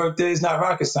 it's your birthday. It's not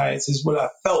rocket science. It's what I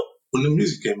felt when the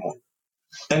music came on.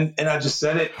 And I just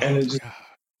said it, and it just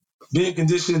being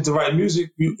conditioned to write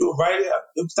music, you write it.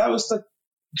 That was like,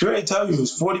 Dre tell you, it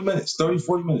was 40 minutes,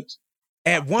 40 minutes.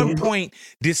 At one point,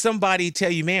 did somebody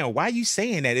tell you, man, why are you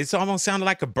saying that? It's almost sounded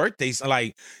like a birthday.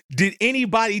 Like, did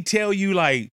anybody tell you,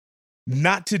 like,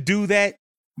 not to do that?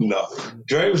 No.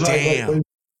 Dre was like,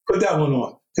 put that one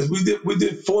on. Because we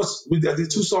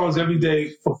did 2 songs every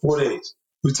day for 4 days.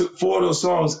 We took 4 of those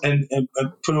songs and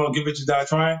put it on Get Rich or Die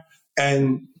Trying.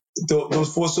 And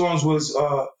those 4 songs was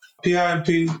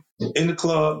P.I.M.P., In the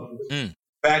Club,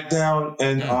 Back Down,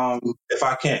 and If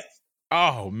I Can't.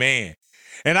 Oh, man.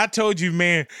 And I told you,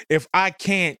 man, If I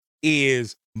Can't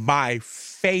is my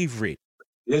favorite.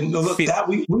 And look,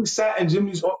 we sat in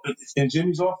Jimmy's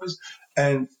office,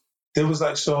 and they was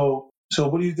like, so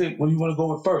what do you think? What do you want to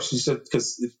go with first? He said,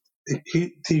 because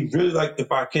he really liked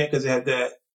If I Can't because it had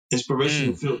that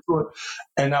inspirational feel to it.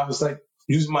 And I was like,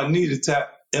 using my knee to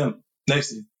tap him next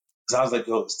to me. So I was like,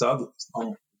 yo, it's the other.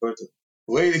 Oh, birthday.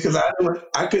 Wait, because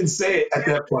I couldn't say it at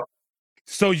that point.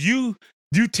 So you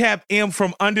tap M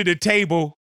from under the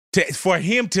table for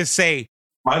him to say.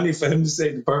 I need for him to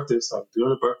say the birthday song,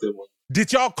 the birthday one.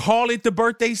 Did y'all call it the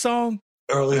birthday song?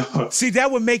 Early on. See,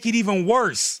 that would make it even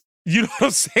worse. You know what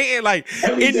I'm saying? Like,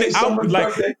 every day,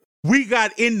 birthday. We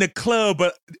got in the club,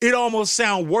 but it almost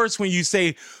sounds worse when you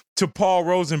say to Paul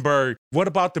Rosenberg, what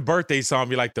about the birthday song?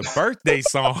 Be like, the birthday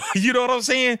song. You know what I'm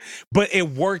saying? But it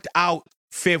worked out,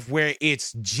 Fifth, where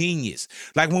it's genius.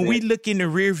 Like when we look in the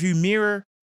rearview mirror,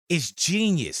 it's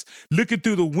genius. Looking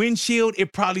through the windshield,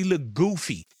 it probably looked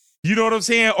goofy. You know what I'm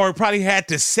saying? Or it probably had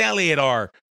to sell it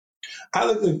or. I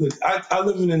live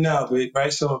in the now, babe,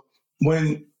 right? So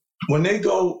when they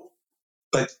go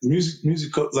like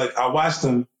music, like I watch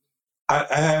them. I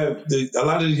have a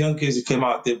lot of the young kids that came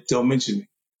out. They'll mention me.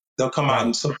 They'll come out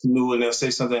and something new, and they'll say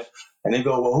something, and they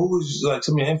go, "Well, who was like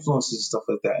some of your influences and stuff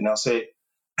like that?" And I'll say,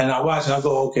 and I watch, and I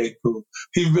go, "Okay, cool."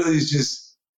 He really is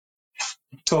just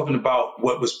talking about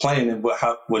what was playing and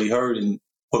what he heard and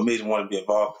what made him want to be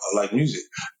involved, like music.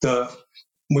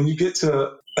 When you get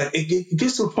to like it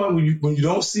gets to a point when you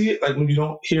don't see it, like when you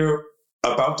don't hear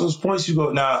about those points, you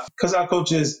go, nah, because our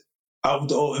coach is out with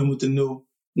the old and with the new.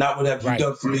 Not what have you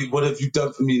done for me? What have you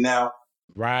done for me now?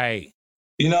 Right.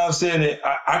 You know what I'm saying?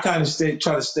 I kind of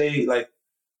try to stay like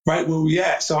right where we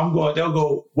at. So I'm going. They'll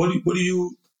go. What do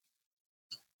you?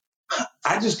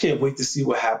 I just can't wait to see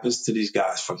what happens to these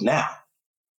guys from now.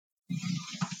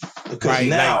 Because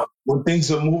now, when things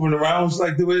are moving around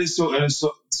like the way they so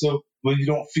when you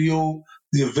don't feel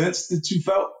the events that you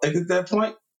felt like at that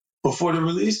point before the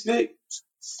release date,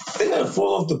 they're gonna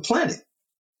fall off the planet.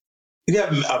 You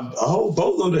got a whole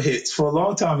boatload of hits for a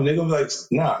long time, and they're gonna be like,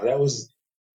 "Nah, that was."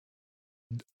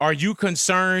 Are you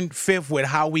concerned, Fifth, with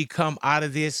how we come out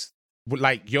of this, with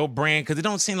like your brand? Because it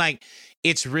don't seem like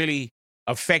it's really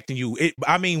affecting you.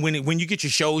 I mean, when you get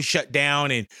your shows shut down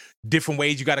and different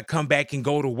ways you got to come back and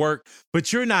go to work,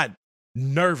 but you're not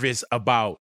nervous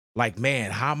about like,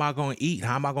 man, how am I going to eat?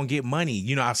 How am I going to get money?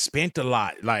 You know, I've spent a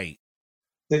lot. Like,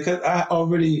 because I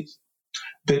already.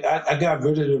 But I got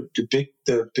rid of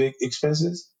the big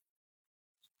expenses.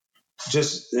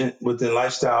 Just within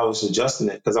lifestyle, I was adjusting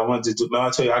it because I wanted to do. Man, I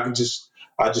tell you, I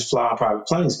just fly on private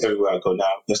planes everywhere I go now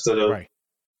instead of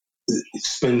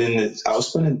spending. I was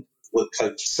spending like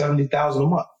 $70,000 a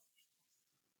month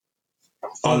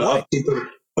on the upkeep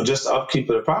of just the upkeep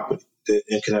of the property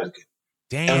in Connecticut.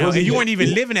 Damn, and you weren't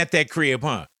even living at that crib,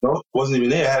 huh? No, wasn't even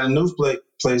there. I had a new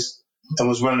place and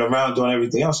was running around doing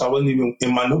everything else. I wasn't even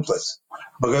in my new place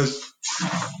because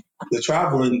the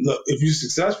traveling. Look, if you're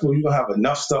successful, you're gonna have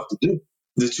enough stuff to do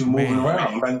that you're moving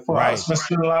around. I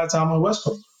spent a lot of time on the West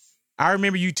Coast. I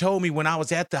remember you told me when I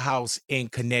was at the house in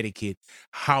Connecticut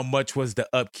how much was the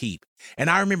upkeep, and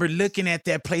I remember looking at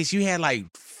that place. You had like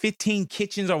 15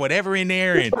 kitchens or whatever in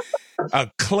there, and a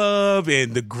club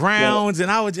and the grounds, and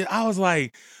I was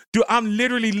like, dude, I'm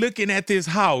literally looking at this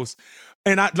house.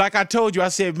 And like I told you, I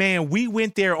said, man, we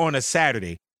went there on a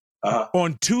Saturday.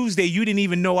 On Tuesday, you didn't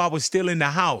even know I was still in the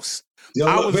house.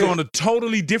 I was on a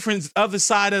totally different other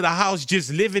side of the house,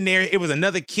 just living there. It was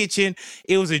another kitchen.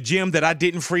 It was a gym that I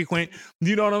didn't frequent.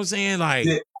 You know what I'm saying? Like,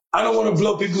 I don't want to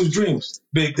blow people's dreams.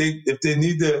 If they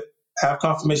need to have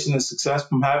confirmation of success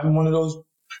from having one of those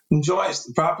joints,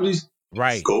 the properties,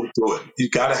 go do it. You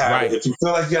got to have it. If you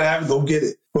feel like you got to have it, go get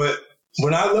it. But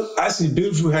when I look, I see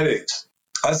beautiful headaches.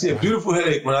 I see a beautiful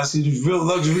headache when I see these real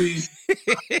luxury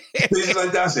things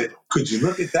like that. I said, could you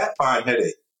look at that fine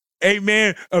headache? Hey,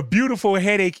 man, a beautiful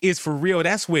headache is for real.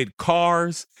 That's with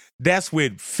cars. That's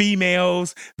with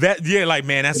females. Like,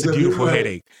 man, that's a beautiful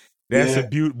headache. That's a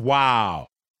beautiful, wow.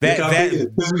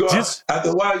 Just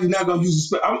after a while, you're not going to use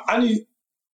the space. I need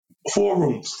 4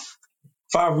 rooms,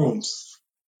 5 rooms.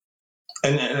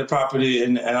 And the property,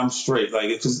 and I'm straight. Like,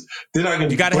 because they're not going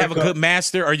to. You got to have a good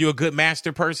master. Are you a good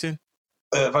master person?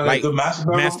 If I got a good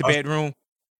master bedroom,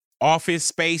 office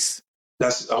space.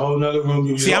 That's a whole nother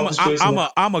room. See,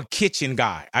 I'm a kitchen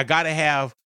guy. I gotta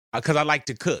have because I like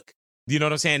to cook. You know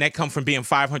what I'm saying? That comes from being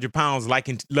 500 pounds,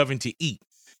 loving to eat.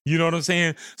 You know what I'm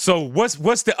saying? So what's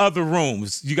the other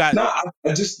rooms you got?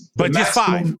 Just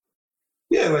 5.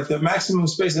 Yeah, like the maximum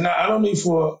space, and I don't need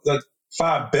for like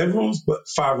 5 bedrooms, but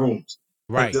 5 rooms.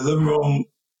 Right. Like the living room,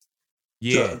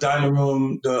 the dining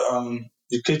room,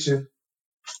 the kitchen.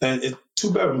 And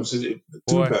 2 bedrooms. 2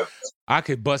 bedrooms. I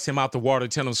could bust him out the water,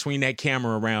 tell him swing that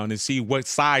camera around and see what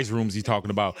size rooms he's talking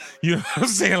about. You know what I'm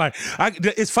saying? Like,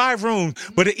 it's 5 rooms,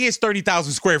 but it is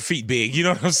 30,000 square feet big. You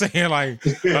know what I'm saying? Like,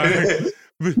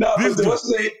 no, after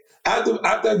I do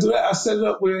that, I set it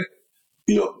up where,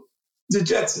 the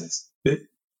Jetsons.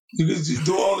 You can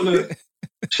do all of the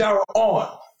shower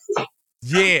on.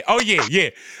 Yeah. Oh, yeah.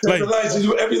 Like, the lights,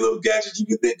 you do every little gadget you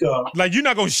can think of. Like, you're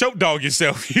not going to show dog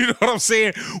yourself. You know what I'm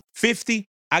saying? 50,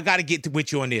 I got to get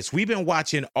with you on this. We've been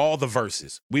watching all the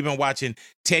verses. We've been watching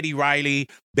Teddy Riley,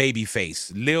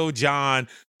 Babyface, Lil Jon,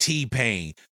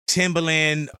 T-Pain,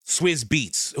 Timbaland, Swiss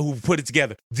Beats, who put it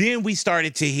together. Then we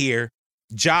started to hear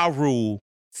Ja Rule,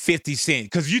 50 Cent,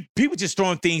 because people just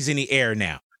throwing things in the air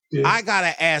now. Yeah. I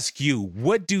gotta ask you,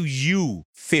 what do you,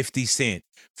 50 Cent,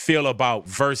 feel about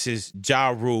versus Ja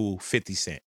Rule, 50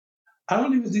 Cent? I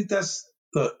don't even think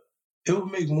look, it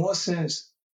would make more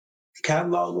sense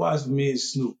catalog-wise for me and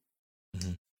Snoop.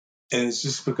 Mm-hmm. And it's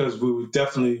just because we would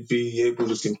definitely be able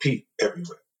to compete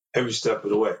everywhere, every step of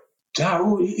the way. Ja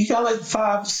Rule, he got like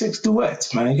 5, 6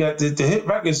 duets, man. He got the hit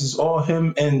records is all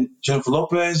him and Jennifer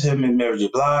Lopez, him and Mary J.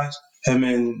 Blige, him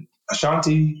and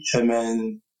Ashanti, him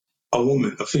and a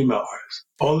woman, a female artist.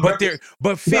 All the records.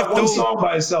 But Fifth, one song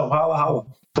by itself, holla holla.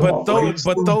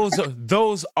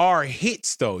 Those are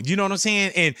hits though. You know what I'm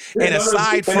saying? And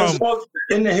aside from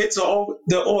and the hits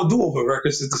they're all do-over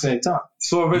records at the same time.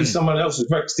 So already someone else's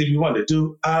record. Stevie Wonder,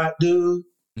 do I do?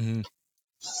 Mm-hmm.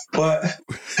 But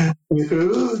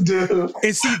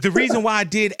and see, the reason why I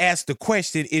did ask the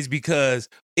question is because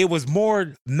it was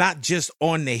more not just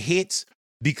on the hits,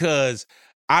 because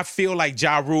I feel like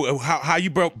Ja Rule, how you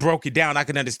broke it down, I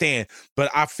can understand,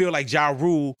 but I feel like Ja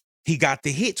Rule, he got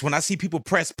the hits. When I see people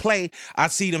press play, I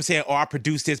see them saying, "Oh, I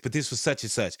produced this, but this was such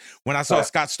and such." When I saw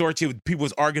Scott Storch, people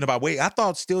was arguing about, "Wait, I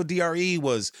thought Still DRE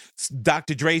was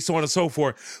Dr. Dre, so on and so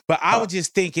forth." But I was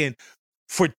just thinking,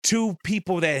 for two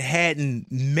people that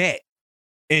hadn't met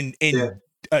in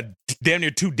damn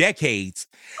near 2 decades,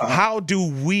 how do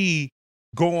we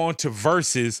go on to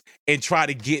verses and try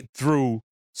to get through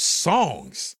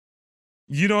songs?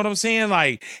 You know what I'm saying?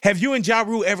 Like, have you and Ja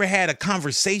Rule ever had a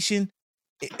conversation?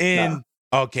 And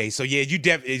okay, so yeah,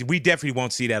 we definitely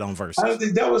won't see that on verses. I don't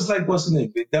think that was like, what's the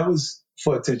name? That was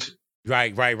for attention. Right.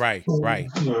 You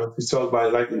know, we talk about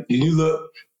it like you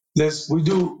look. We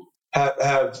do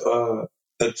have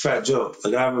like Fat Joe.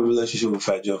 Like I have a relationship with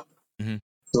Fat Joe,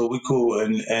 so we cool.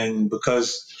 And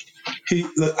because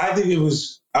I think it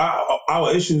was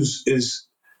our issues is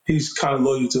he's kind of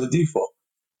loyal to the default.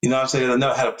 You know what I'm saying? I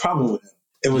never had a problem with him.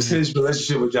 It was his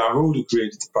relationship with Ja Rule that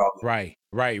created the problem. Right.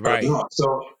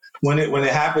 So when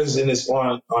it happens and it's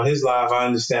on his live, I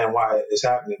understand why it's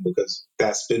happening, because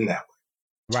that's been that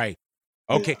way. Right.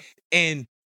 Okay. Yeah. And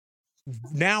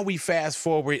now we fast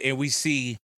forward and we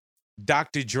see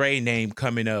Dr. Dre name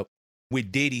coming up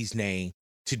with Diddy's name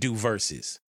to do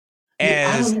verses.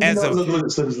 Listen.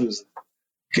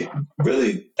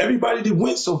 Really, everybody that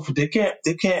went, so they can't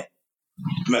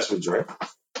mess with Dre.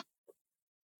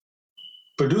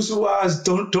 Producer wise,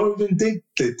 don't even think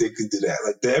that they could do that.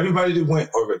 Like everybody that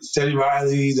went already, Teddy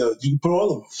Riley, you can put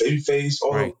all of them, Babyface,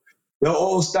 all of them. They'll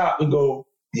all stop and go,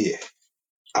 yeah,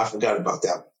 I forgot about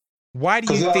that one. Why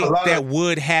do you think that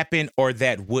would happen or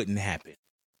that wouldn't happen?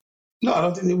 No, I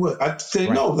don't think they would. I say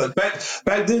no. Like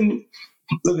back then,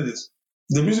 look at this.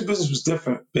 The music business was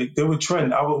different. They would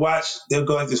trend. I would watch. They'll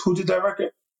go like this. Who did that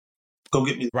record? Go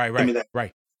get me. Right. Give me that.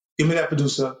 Right. Give me that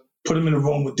producer. Put him in the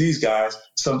room with these guys.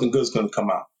 Something good's going to come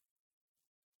out.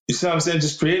 You see what I'm saying?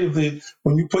 Just creatively,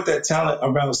 when you put that talent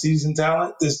around seasoned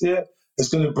talent that's there, it's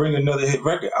going to bring another hit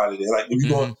record out of there. Like if you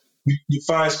go, you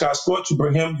find Scott Storch, you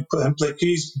bring him, you put him play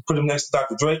keys, you put him next to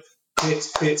Dr. Dre.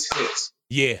 Hits.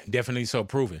 Yeah, definitely so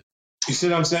proven. You see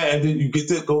what I'm saying? And then you get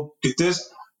this,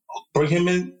 bring him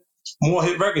in, more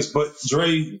hit records, but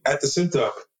Dre at the center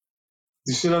of it.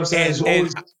 You see what I'm saying?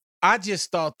 I just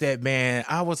thought that, man,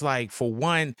 I was like, for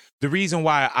one, the reason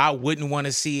why I wouldn't want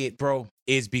to see it, bro,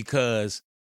 is because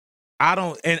I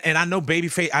don't, and I know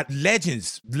Babyface,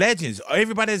 legends,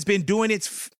 everybody that's been doing it,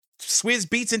 Swiss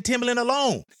Beats and Timbaland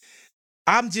alone.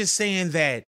 I'm just saying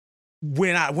that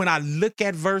when I look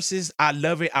at verses, I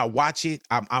love it, I watch it,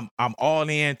 I'm all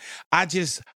in. I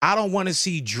don't want to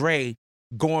see Dre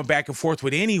going back and forth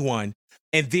with anyone,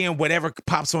 and then whatever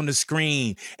pops on the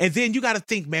screen. And then you got to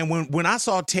think, man, when I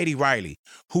saw Teddy Riley,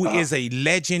 who is a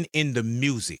legend in the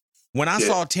music, when I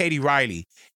saw Teddy Riley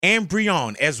and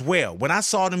Breon as well, when I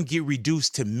saw them get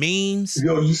reduced to memes.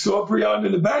 Yo, you saw Breon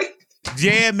in the back?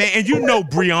 Yeah, man. And you know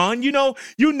Breon, you know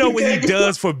what he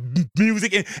does for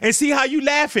music, and see how you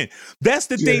laughing. That's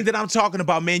the thing that I'm talking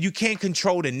about, man. You can't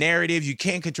control the narrative. You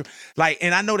can't control,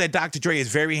 and I know that Dr. Dre is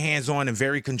very hands-on and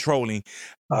very controlling.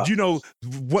 You know,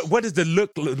 what does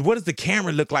the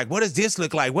camera look like? What does this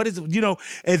look like? What is,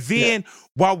 and then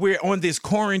while we're on this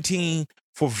quarantine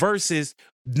for verses,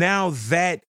 now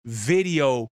that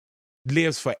video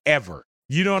lives forever.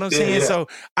 You know what I'm saying? Yeah. So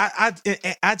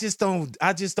I just don't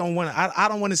want to. I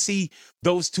don't want to see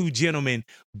those two gentlemen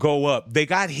go up. They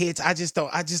got hits. I just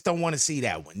don't want to see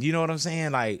that one. You know what I'm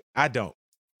saying? Like, I don't.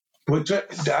 But Dre,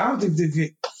 I don't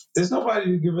think there's nobody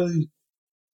who can really.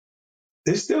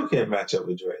 They still can't match up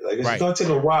with Dre. Like, it's gonna take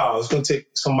a while. It's gonna take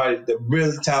somebody that's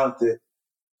really talented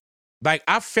Like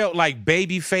I felt like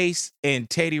Babyface and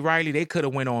Teddy Riley, they could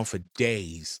have went on for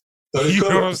days. So You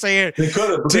know what I'm saying? They could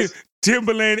have.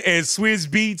 Timberland and Swizz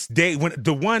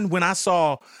Beatz, when I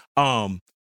saw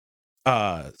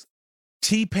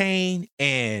T-Pain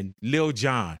and Lil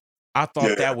Jon, I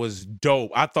thought that was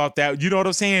dope. I thought that, you know what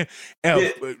I'm saying?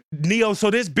 Neo, so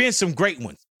there's been some great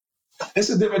ones. It's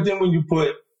a different thing when you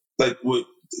put like with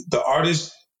the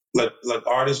artists, like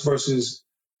artists versus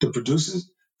the producers.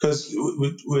 Because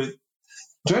with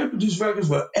Dre produced records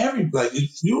for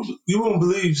you won't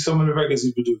believe some of the records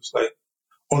he produced. Like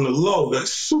on the low, like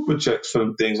super checks for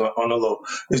them things on the low.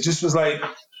 It just was like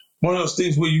one of those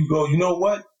things where you go, you know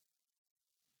what?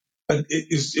 Like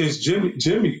it's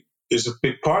Jimmy is a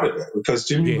big part of that because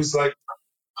Jimmy was like,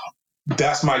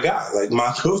 that's my guy. Like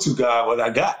my go-to guy, what I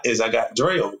got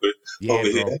Dre over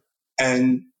here.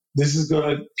 And this is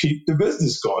going to keep the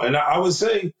business going. And I would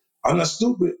say, I'm not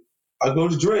stupid. I go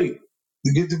to Dre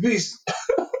to get the beast.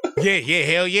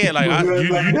 Hell yeah. Like,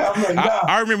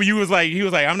 I remember he was like,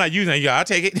 I'm not using it. Yeah, I'll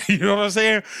take it. You know what I'm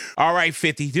saying? All right,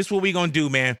 50. This is what we're going to do,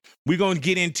 man. We're going to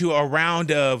get into a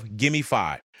round of Give Me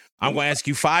Five. I'm going to ask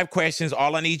you 5 questions.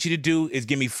 All I need you to do is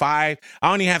give me 5. I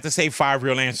don't even have to say 5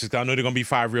 real answers because I know they're going to be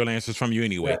 5 real answers from you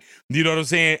anyway. Yeah. You know what I'm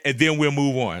saying? And then we'll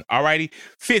move on. All righty?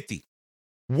 50.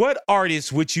 What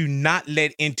artist would you not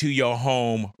let into your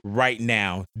home right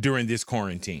now during this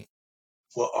quarantine?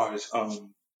 What artist?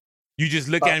 You just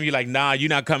look at him, you're like, nah, you're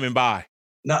not coming by.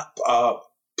 Not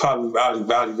probably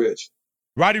Roddy Ricch.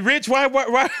 Roddy Ricch? Why?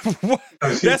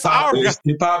 That's our guy.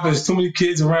 Hip-hop, there's too many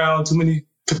kids around, too many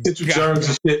potential germs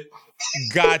and shit.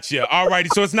 Gotcha. All righty.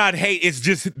 So it's not hate. It's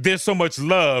just there's so much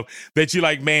love that you're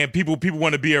like, man, people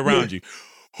want to be around you.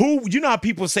 Who, you know how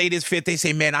people say this, Fifth? They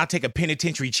say, man, I'll take a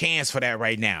penitentiary chance for that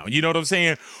right now. You know what I'm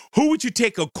saying? Who would you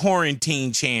take a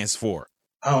quarantine chance for?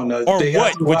 I don't know. Or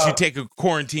what would you take a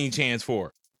quarantine chance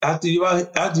for? After you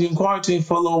in quarantine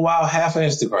for a little while, half of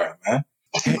Instagram, man.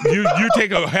 You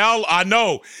take a hell. I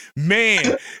know,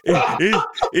 man.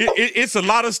 It's a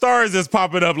lot of stars that's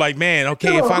popping up. Like, man,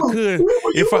 okay, if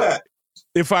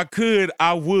I could,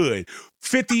 I would.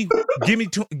 50.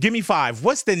 Give me 5.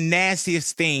 What's the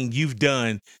nastiest thing you've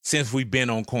done since we've been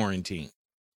on quarantine?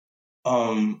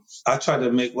 I tried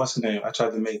to make what's the name?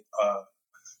 Stop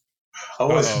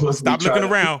looking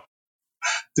around.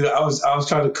 Dude, I was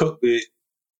trying to cook it.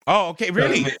 Oh, okay,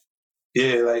 really? But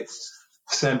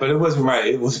it wasn't right.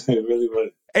 It wasn't really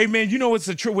right. Hey, man, you know what's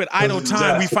the truth? With idle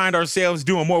time, we find ourselves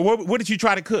doing more. What did you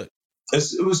try to cook?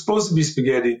 It was supposed to be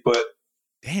spaghetti, but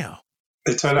damn,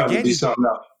 it turned out to be something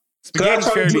else. Spaghetti's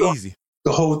fairly easy.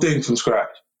 The whole thing from scratch.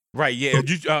 Right, yeah.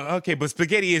 Okay, but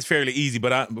spaghetti is fairly easy,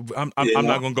 but I'm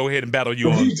not going to go ahead and battle you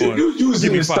on. You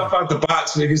using the stuff out the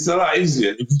box, nigga. It's a lot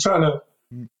easier. If you're trying to...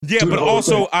 Yeah, but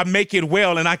also I make it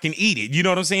well and I can eat it. You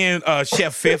know what I'm saying,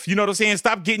 Chef Fifth? You know what I'm saying?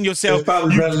 Stop getting yourself... It's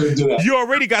probably better to do that. You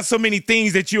already got so many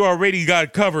things that you already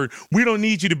got covered. We don't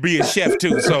need you to be a chef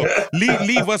too, so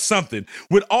leave us something.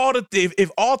 With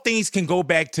if all things can go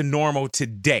back to normal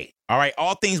today, all right,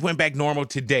 all things went back normal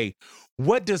today,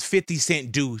 what does 50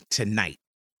 Cent do tonight?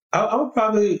 I'll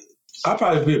probably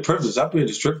be a privilege. I'll be in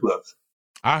the strip club.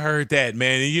 I heard that,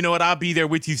 man. And you know what? I'll be there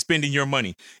with you spending your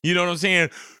money. You know what I'm saying?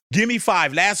 Give me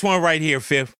 5. Last one right here,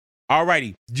 Fifth. All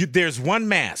righty. There's one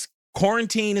mask.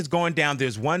 Quarantine is going down.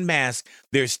 There's one mask.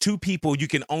 There's 2 people. You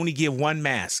can only give one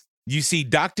mask. You see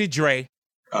Dr. Dre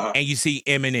and you see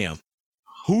Eminem.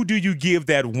 Who do you give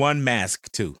that one mask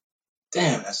to?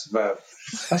 Damn, that's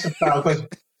a foul question.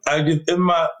 I give him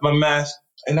my mask.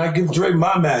 And I give Dre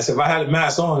my mask. If I had a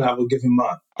mask on, I would give him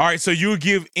mine. All right, so you'll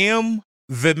give M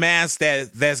the mask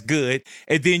that's good,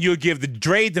 and then you'll give the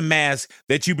Dre the mask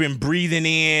that you've been breathing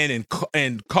in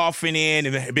and coughing in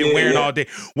and been wearing all day.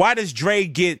 Why does Dre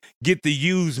get the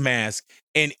used mask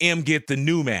and M get the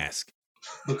new mask?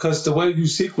 Because the way you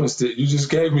sequenced it, you just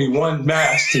gave me one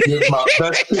mask to give my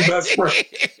best friend.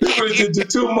 You did the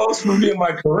 2 most for me in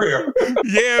my career.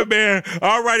 Yeah, man.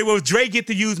 All righty. Well, Dre get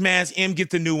the used mask, M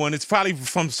get the new one. It's probably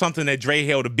from something that Dre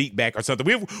held a beat back or something.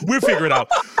 We'll figure it out.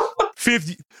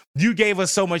 50, you gave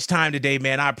us so much time today,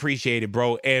 man. I appreciate it,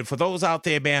 bro. And for those out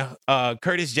there, man,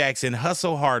 Curtis Jackson,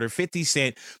 Hustle Harder, 50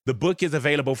 Cent. The book is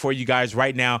available for you guys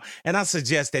right now. And I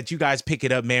suggest that you guys pick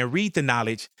it up, man. Read the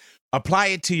knowledge. Apply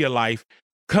it to your life.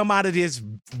 Come out of this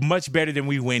much better than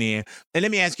we went in. And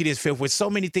let me ask you this, Phil, with so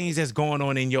many things that's going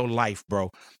on in your life, bro,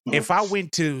 if I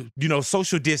went to,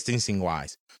 social distancing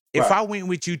wise, if I went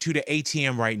with you to the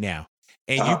ATM right now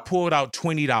and you pulled out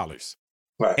 $20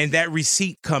 and that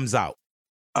receipt comes out,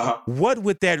 what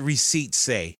would that receipt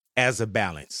say as a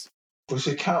balance? What's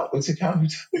your count? What's your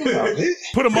count?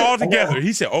 Put them all together.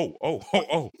 He said, oh.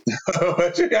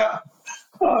 What's your count?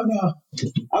 Oh no,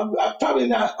 I'm probably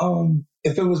not.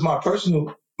 If it was my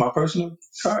personal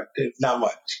card, not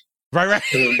much. Right.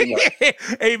 It wouldn't be much.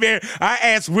 Hey, man, I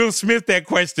asked Will Smith that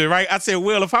question, right? I said,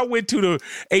 Will, if I went to the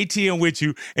ATM with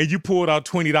you and you pulled out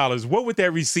 $20, what would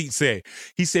that receipt say?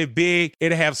 He said, Big,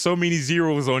 it'd have so many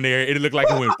zeros on there, it'd look like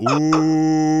it went,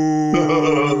 ooh.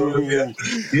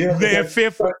 Yeah, Man,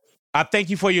 Fifth, I thank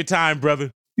you for your time,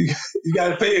 brother. You got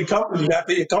to pay your company. You got to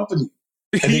pay your company.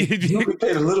 And you get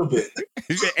paid a little bit.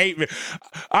 Hey, man,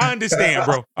 I understand,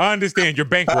 bro. I understand you're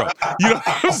bankrupt. You know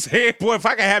what I'm saying? Boy, if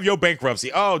I can have your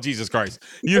bankruptcy, oh, Jesus Christ.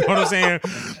 You know what I'm saying?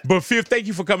 But Fifth, thank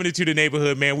you for coming into the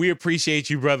neighborhood, man. We appreciate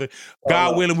you, brother.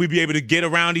 God willing, we'll be able to get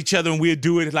around each other and we'll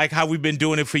do it like how we've been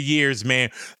doing it for years, man.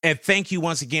 And thank you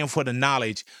once again for the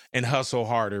knowledge and hustle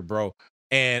harder, bro.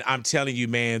 And I'm telling you,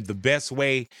 man, the best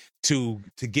way to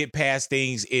get past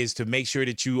things is to make sure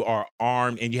that you are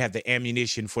armed and you have the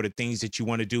ammunition for the things that you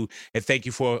want to do. And thank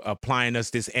you for applying us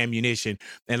this ammunition.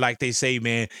 And like they say,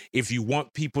 man, if you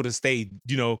want people to stay,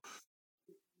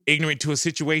 ignorant to a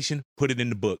situation, put it in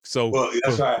the book. So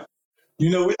That's right.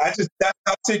 That's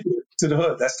top secret to the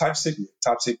hood. That's top secret.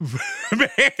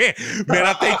 man,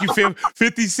 I thank you,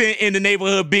 50 Cent in the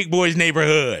neighborhood, Big Boy's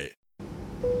neighborhood.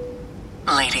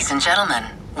 Ladies and gentlemen,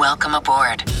 welcome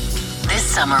aboard. This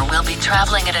summer, we'll be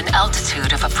traveling at an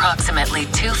altitude of approximately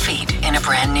 2 feet in a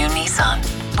brand new Nissan.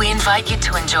 We invite you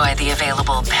to enjoy the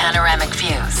available panoramic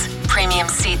views, premium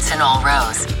seats in all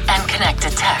rows, and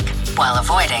connected tech, while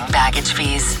avoiding baggage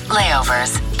fees,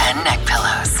 layovers, and neck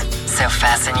pillows. So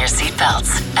fasten your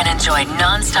seatbelts and enjoy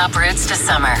non-stop routes to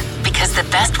summer, because the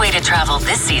best way to travel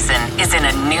this season is in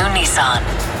a new Nissan.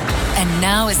 And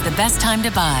now is the best time to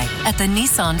buy at the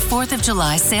Nissan 4th of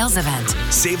July sales event.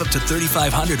 Save up to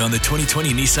 $3,500 on the 2020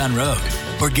 Nissan Rogue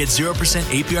or get 0%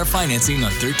 APR financing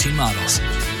on 13 models.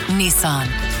 Nissan,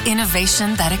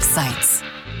 innovation that excites.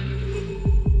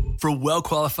 For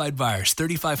well-qualified buyers,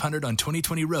 $3,500 on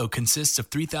 2020 Rogue consists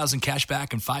of $3,000 cash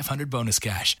back and $500 bonus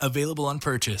cash. Available on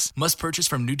purchase. Must purchase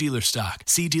from new dealer stock.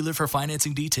 See dealer for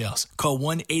financing details. Call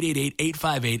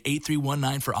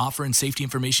 1-888-858-8319 for offer and safety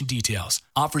information details.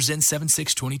 Offers end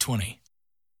 7/6/2020.